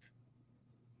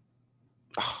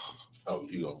 Oh,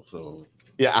 you go. So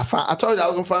yeah, I told you I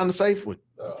was gonna find a safe one.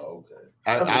 Oh, okay.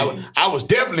 I was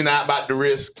definitely not about to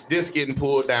risk this getting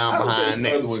pulled down behind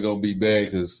the other one gonna be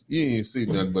bad because you ain't see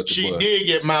nothing but the she butt. did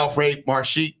get mouth raped,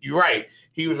 Marshik. You're right.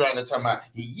 He was right there talking about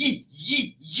yeet,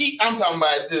 yeet, yeet. I'm talking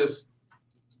about this.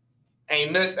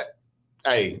 Ain't nothing.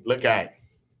 Hey, look at it.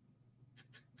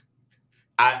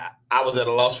 I was at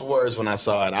a loss for words when I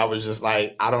saw it. I was just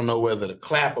like, I don't know whether to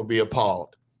clap or be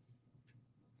appalled.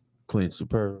 Clench your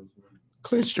pearls.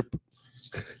 Clench your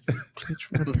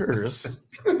pearls.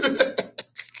 All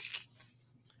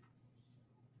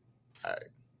right.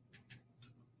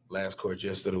 Last court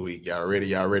just of the week. Y'all ready?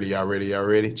 Y'all ready? Y'all ready? Y'all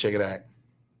ready? Check it out.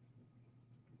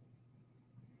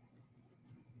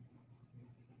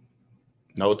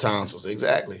 No tonsils.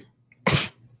 Exactly.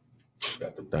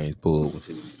 Got the things pulled when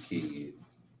she was a kid.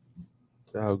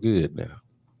 It's all good now.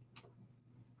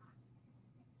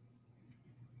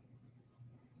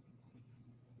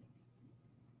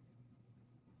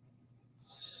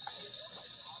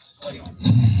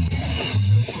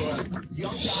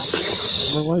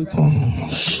 Why you talking?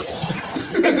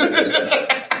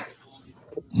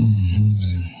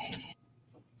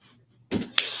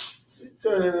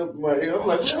 Turn it up in my ear. I'm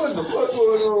like, what the fuck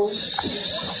going on?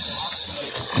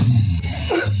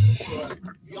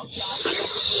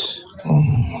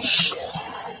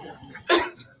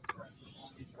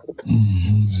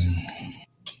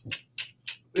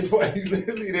 Why you leave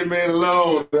that man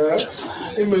alone, man?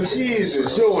 Him and kids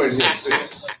enjoying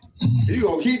himself. You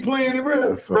gonna keep playing it,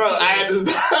 bro? Bro, I had to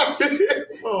stop it.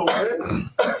 Oh, man.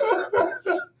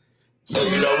 So,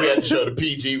 you know, we had to show the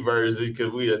PG version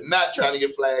because we are not trying to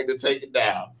get flagged to take it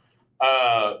down.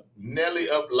 Nelly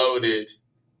uploaded,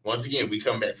 once again, we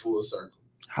come back full circle.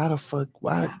 How the fuck?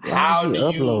 Why How do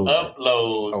you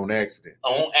upload on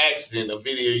accident a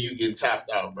video you getting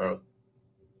tapped out, bro?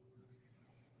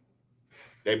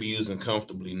 They be using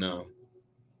Comfortably Numb.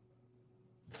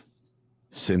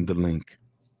 Send the link.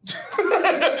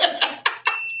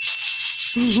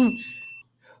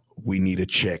 We need a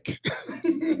check.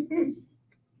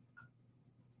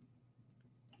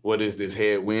 What is this,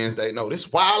 Head Wednesday? No, this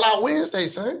is Wild Out Wednesday,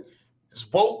 son. It's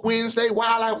Woke Wednesday,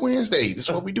 Wild Out Wednesday. This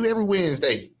is what we do every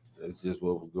Wednesday. That's just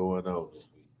what was going on this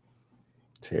week.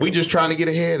 Terrible. We just trying to get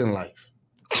ahead in life.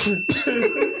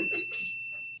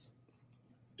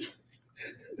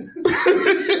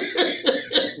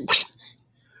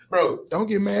 Bro, don't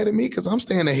get mad at me because I'm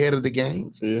staying ahead of the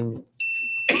game. Feel me?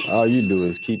 All you do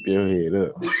is keep your head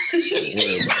up.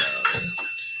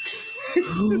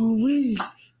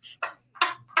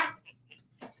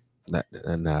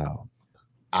 Now,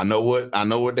 I know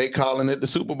what they calling it, the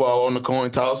Super Bowl on the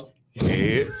coin toss.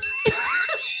 Heads.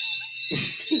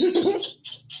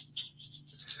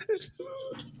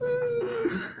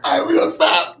 All right, we're gonna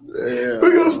stop. Yeah.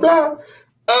 We're gonna stop.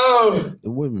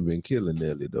 The women been killing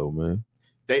Nelly though, man.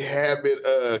 They have been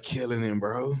killing him,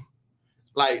 bro.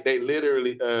 Like they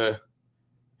literally hell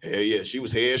yeah, she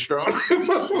was headstrong.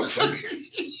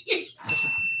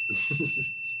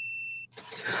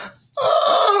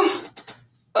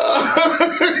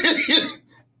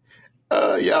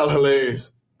 Y'all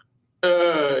hilarious.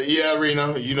 Yeah,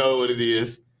 Reno, you know what it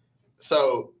is.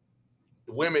 So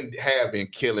women have been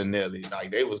killing Nelly.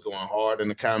 Like they was going hard in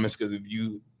the comments because if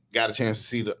you got a chance to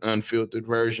see the unfiltered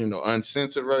version or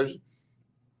uncensored version,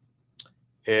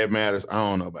 Head Matters. I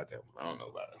don't know about that one. I don't know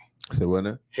about it. Say what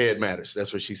now? Head Matters.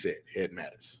 That's what she said. Head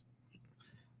Matters.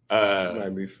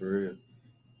 Might be for real.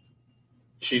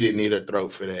 She didn't need her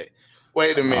throat for that.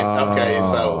 Wait a minute. Okay,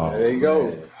 so there you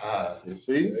go. You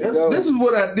see, this is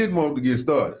what I didn't want to get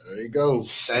started. There you go.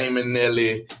 Shaming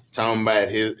Nelly, talking about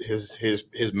his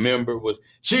member was.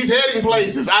 She's heading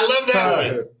places. I love that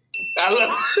one. I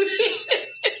love.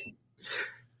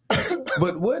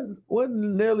 But wasn't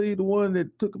Nelly the one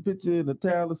that took a picture in a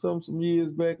towel or something some years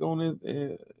back on it?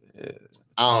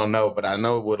 I don't know, but I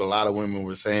know what a lot of women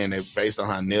were saying that based on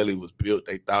how Nelly was built,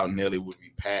 they thought Nelly would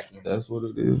be packing. That's what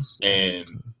it is.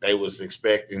 And they was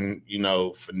expecting, you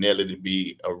know, for Nelly to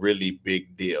be a really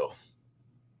big deal.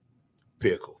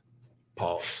 Pickle.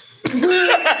 Pause.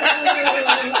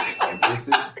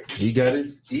 He got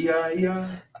his E-I-E-I.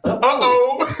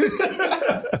 Oh.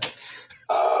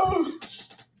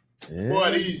 Yeah.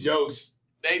 Boy, these jokes,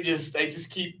 they just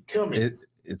keep coming.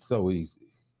 It's so easy.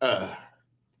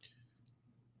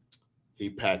 He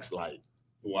packs light.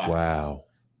 Wow.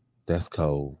 That's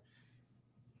cold.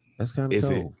 That's kind of Is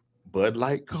cold. it Bud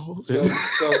Light cold?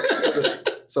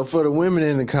 So for the women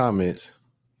in the comments,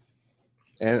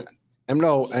 and in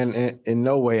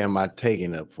no way am I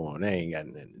taking up for them. They ain't got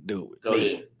nothing to do with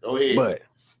it. Go ahead. But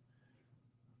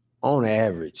on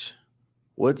average,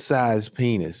 what size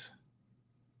penis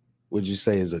would you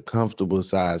say is a comfortable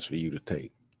size for you to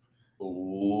take?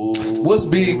 What's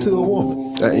big to a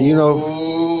woman?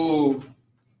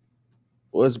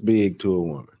 What's big to a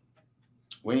woman?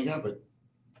 We ain't got but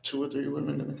 2 or 3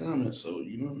 women in the comments, so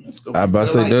let's go. I about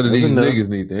to say none of these niggas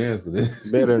need to answer this.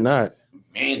 Better not.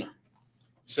 Man,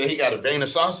 say he got a vein of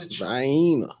sausage.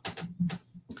 Vagina.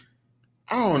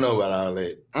 I don't know about all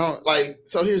that. I don't like.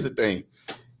 So here's the thing: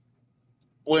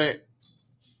 when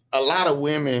a lot of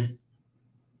women,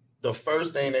 the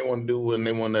first thing they want to do when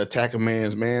they want to attack a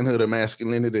man's manhood or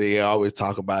masculinity, they always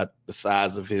talk about the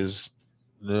size of his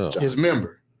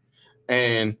member.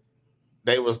 And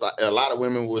they was like, a lot of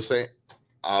women would say,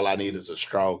 all I need is a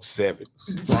strong 7.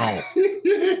 Strong.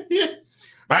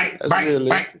 Bang.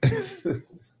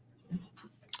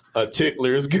 A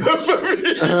tickler is good for me.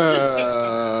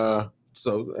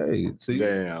 So, hey, see,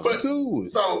 damn. But, cool.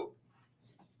 So,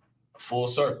 full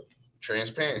circle,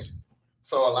 transparency.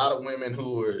 So, a lot of women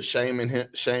who were shaming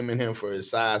him for his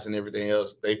size and everything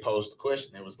else, they posed the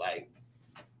question. It was like,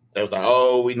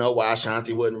 oh, we know why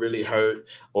Ashanti wasn't really hurt,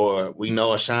 or we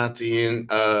know Ashanti and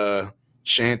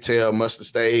Chantel must have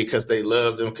stayed because they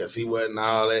loved him because he wasn't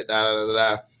all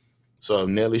that. So if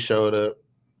Nelly showed up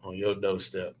on your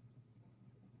doorstep,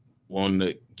 wanting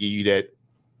to give you that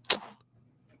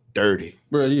dirty,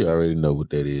 bro, you already know what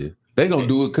that is. They gonna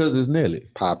do it because it's Nelly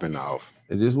popping off.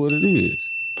 It's just what it is.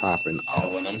 Popping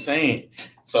off. What I'm saying.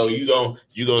 So you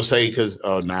gonna say because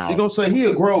now you gonna say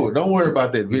he'll grow it. Don't worry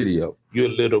about that video. You're a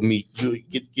little meat. You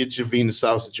get your Venus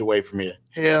sausage away from here.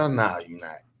 Hell no, you're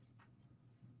not.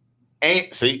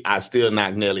 And see, I still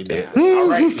knock Nelly down. All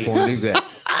right, point exactly.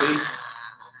 See?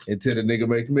 Until the nigga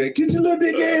make me get your little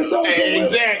dick ass off.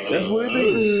 Exactly. That's what it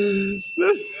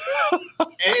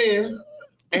is.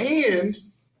 and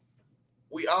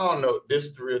we all know this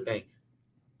is the real thing.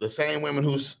 The same women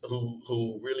who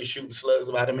really shooting slugs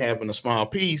about him having a small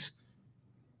piece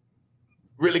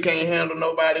really can't handle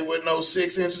nobody with no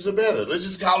 6 inches or better. Let's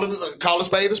just call a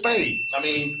spade a spade. I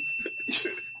mean,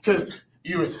 because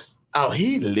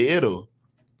he little.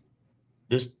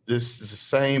 This is the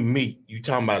same meat. You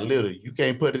talking about little. You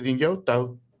can't put it in your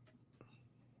throat.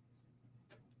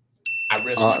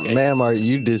 Ma'am, are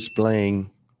you displaying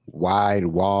wide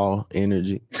wall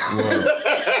energy? God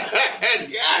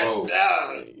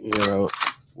damn.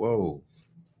 Whoa.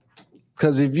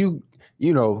 Because if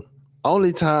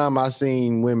only time I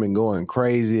seen women going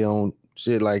crazy on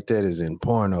shit like that is in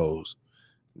pornos.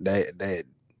 That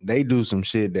they do some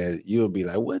shit that you'll be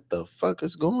like, what the fuck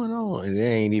is going on? And it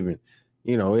ain't even,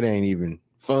 it ain't even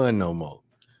fun no more.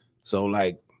 So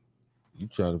like, you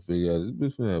trying to figure out this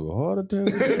bitch gonna have a heart attack?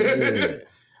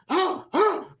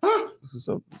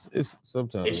 It's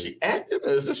sometimes. Is she acting or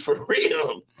is this for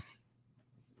real?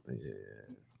 Yeah.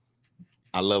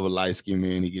 I love a light skinned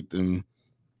man. He get them.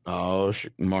 Oh,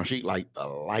 Marshik like the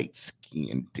light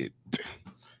skinned.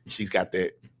 She's got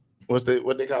that. What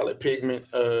they call it? Pigment.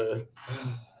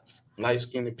 Light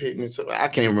skinned pigment. So I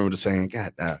can't remember the saying.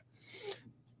 God damn.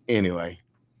 Anyway,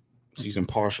 she's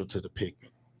impartial to the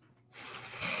pigment.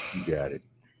 You got it.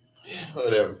 Yeah,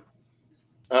 whatever.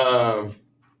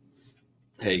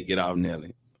 Hey, get off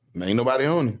Nelly. Ain't nobody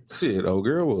on him. Shit, old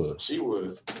girl was. She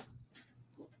was.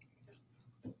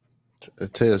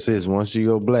 Tell sis, once you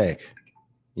go black,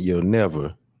 you'll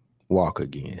never walk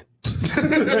again. That's a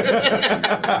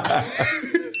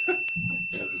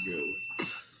good one.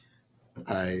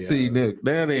 All right, see, Nick,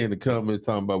 now they in the comments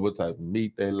talking about what type of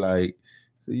meat they like.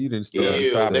 So you didn't stop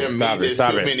it.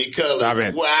 Stop it. Many colors. Stop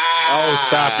it. Wow. Oh,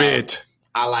 stop it.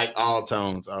 I like all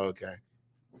tones. Okay.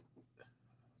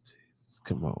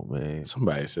 Come on, man.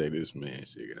 Somebody say this man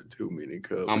shit got too many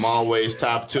colors. I'm always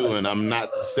top 2, and I'm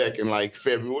not the second like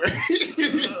February.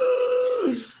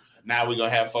 Now we're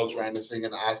gonna have folks right there singing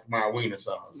the Oscar Mayer Wiener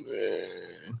song. Man.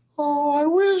 Oh, I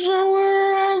wish I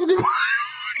were Oscar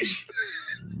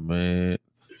Mayer. Man.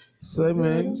 Say,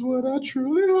 man. That's what I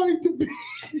truly like to be.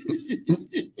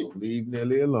 Leave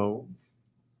Nelly alone.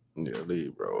 Yeah,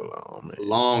 leave bro alone, man.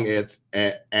 Long at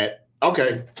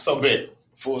okay, so big.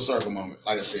 Full circle moment,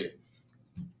 like I said.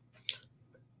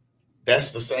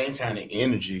 That's the same kind of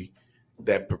energy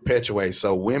that perpetuates.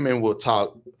 So women will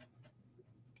talk,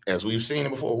 as we've seen it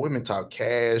before, women talk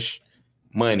cash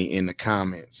money in the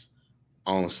comments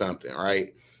on something,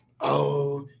 right?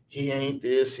 Oh, he ain't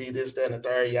this, he this, that, and the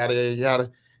third, yada, yada,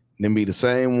 yada. Then be the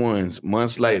same ones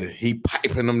months later. He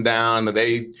piping them down, or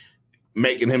they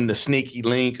making him the sneaky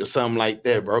link or something like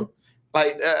that, bro.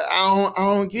 Like, I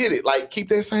don't get it. Like, keep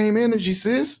that same energy,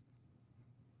 sis.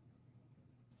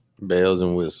 Bells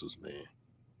and whistles, man.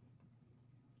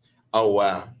 Oh,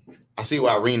 wow. I see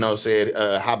why Reno said,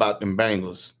 how about them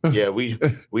Bengals? Yeah, we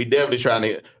definitely trying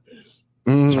to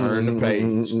turn the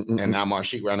page. And now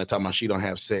Marshik around there talking about she don't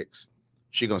have sex.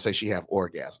 She gonna say she have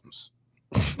orgasms.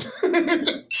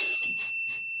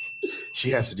 She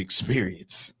has an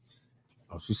experience.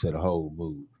 Oh, she said a whole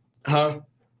mood. Huh?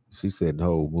 She said the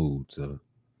whole mood. So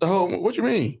the whole. What you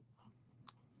mean?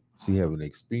 She have an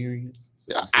experience.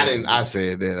 So I didn't. I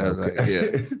said that. I was like,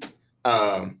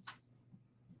 yeah.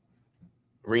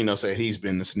 Reno said he's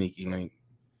been the sneaky link.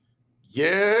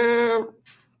 Yeah.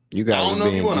 You guys I don't know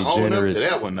if you want to own up to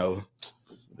that one though.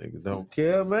 Niggas don't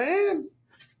care, man.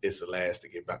 It's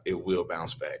elastic. It will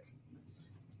bounce back.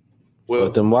 Well,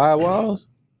 but them wide walls?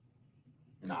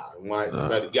 Nah, you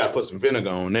gotta put some vinegar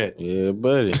on that. Yeah,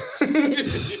 buddy.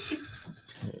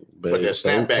 But that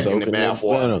snap back in the bath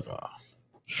water.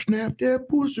 Snap that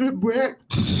pussy back.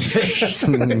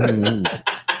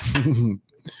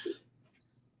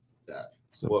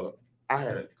 Well, I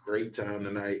had a great time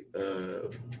tonight.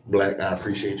 Black, I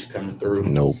appreciate you coming through.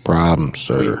 No problem,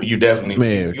 sir. You definitely,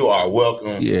 man. You are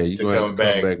welcome. Yeah, you to come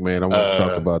back, man. I want to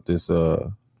talk about this,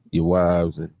 your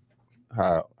wives and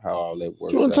how all that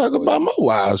works. You want to talk about my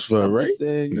wives for right?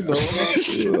 You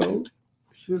know,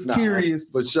 just curious,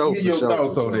 but show your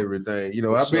thoughts on everything. You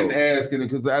know, I've been asking it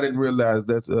because I didn't realize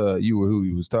that's you were who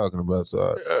you was talking about.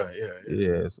 So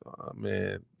yeah. So,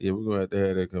 man, yeah, we're gonna have to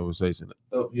have that conversation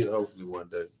up here hopefully one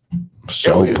day.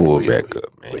 So pull back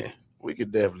up, man. We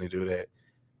could definitely do that.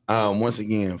 Once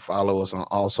again, follow us on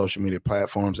all social media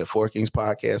platforms at Four Kings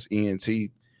Podcast ENT.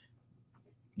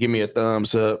 Give me a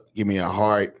thumbs up. Give me a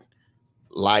heart.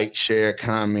 Like, share,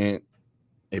 comment.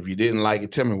 If you didn't like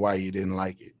it, tell me why you didn't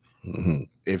like it. Mm-hmm.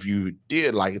 If you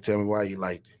did like it, tell me why you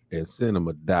liked it. And send them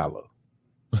 $1.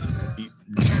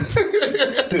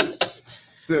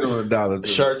 Send them $1.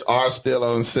 Shirts are still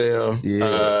on sale.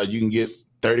 Yeah. You can get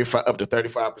up to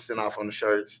 35% off on the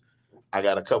shirts. I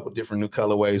got a couple different new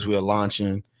colorways we're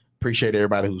launching. Appreciate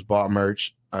everybody who's bought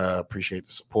merch. Appreciate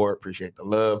the support. Appreciate the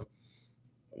love.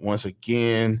 Once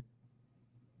again,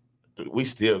 we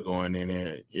still going in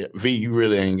there. Yeah, V, you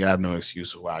really ain't got no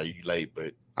excuse of why you late,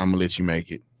 but I'm gonna let you make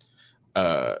it.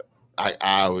 I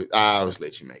always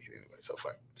let you make it anyway. So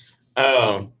fuck.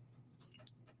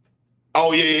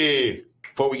 Oh yeah.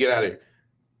 Before we get out of here,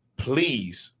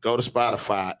 please go to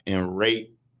Spotify and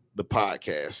rate the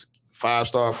podcast.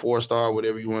 5-star, 4-star,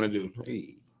 whatever you want to do.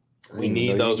 Hey, we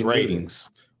need those ratings.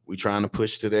 We're trying to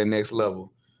push to that next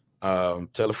level.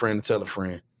 Tell a friend to tell a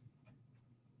friend.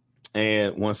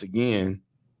 And once again,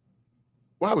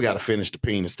 why we got to finish the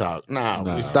penis talk?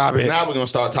 Stop it. Now we're going to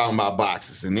start talking about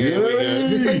boxes. And then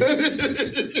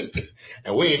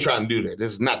and we ain't trying to do that.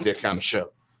 This is not that kind of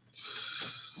show.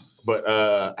 But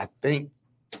I think,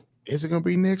 is it going to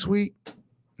be next week?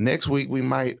 Next week, we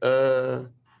might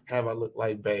have I Look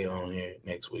Like Bay on here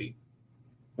next week.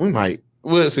 We might.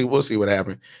 We'll see what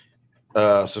happens.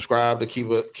 Subscribe to keep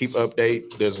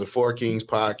update. There's a Four Kings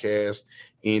Podcast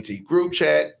ENT group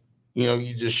chat. You know,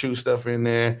 you just shoot stuff in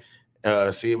there.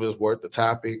 See if it's worth the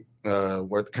topic,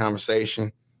 worth the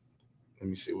conversation. Let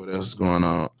me see what else is going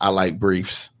on. I like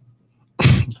briefs.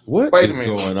 What Wait is a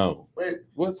minute. going on? Wait,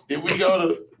 what's did we go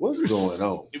to? What's going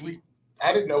on? Did we?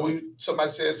 I didn't know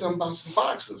somebody said something about some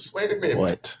boxes. Wait a minute.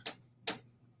 What?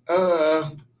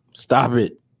 Stop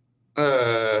it.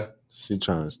 She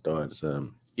trying to start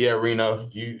something. Yeah, Reno.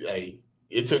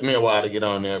 It took me a while to get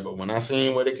on there, but when I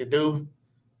seen what it could do,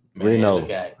 man, Reno,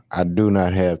 I do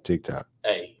not have TikTok.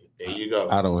 Hey, there you go.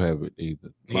 I don't have it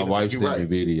either. My wife sent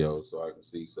me videos so I can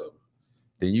see something.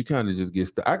 Then you kind of just get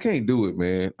stuck. I can't do it,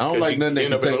 man. I don't like nothing that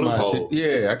can take my attention.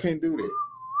 Yeah, I can't do that.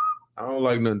 I don't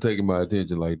like nothing taking my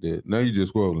attention like that. Now you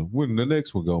just scrolling. When the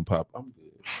next one gonna pop? I'm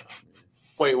good.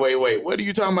 Wait. What are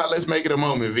you talking about? Let's make it a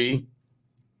moment, V.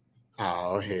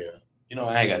 Oh, hell. You know,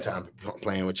 I ain't got time to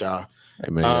playing with y'all.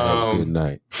 Hey, man, have a good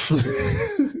night.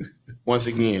 Once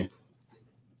again,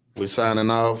 we're signing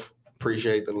off.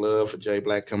 Appreciate the love for Jay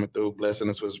Black coming through, blessing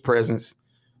us with his presence.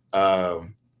 Go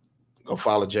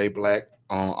follow Jay Black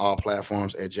on all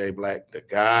platforms at Jay Black the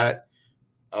God.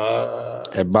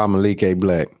 At Bamalike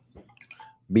Black.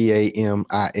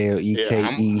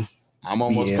 BAMILEKE. I'm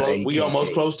almost close. We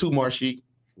almost close to Marshik.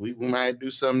 We might do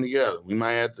something together. We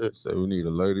might have to. So we need a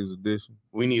ladies edition.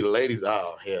 We need a ladies.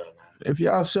 Oh hell! If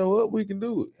y'all show up, we can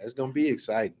do it. That's gonna be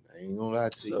exciting. I ain't gonna lie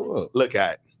to you. Show up. Look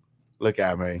out,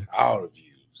 man. All the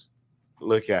views.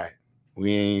 look at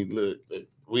we ain't look.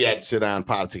 We had to sit down and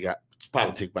politic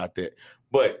about that.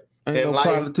 But ain't in no life,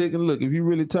 politicking. Look, if you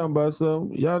really talking about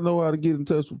something, y'all know how to get in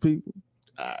touch with people.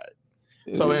 All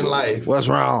right. So in life, what's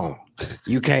wrong?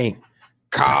 You can't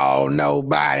call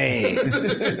nobody.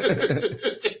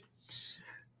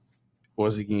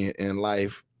 Once again, in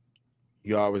life,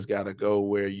 you always got to go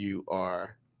where you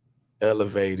are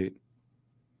elevated,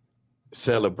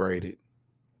 celebrated,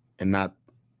 and not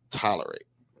tolerate.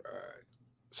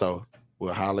 So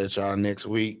we'll holler at y'all next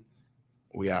week.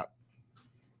 We out.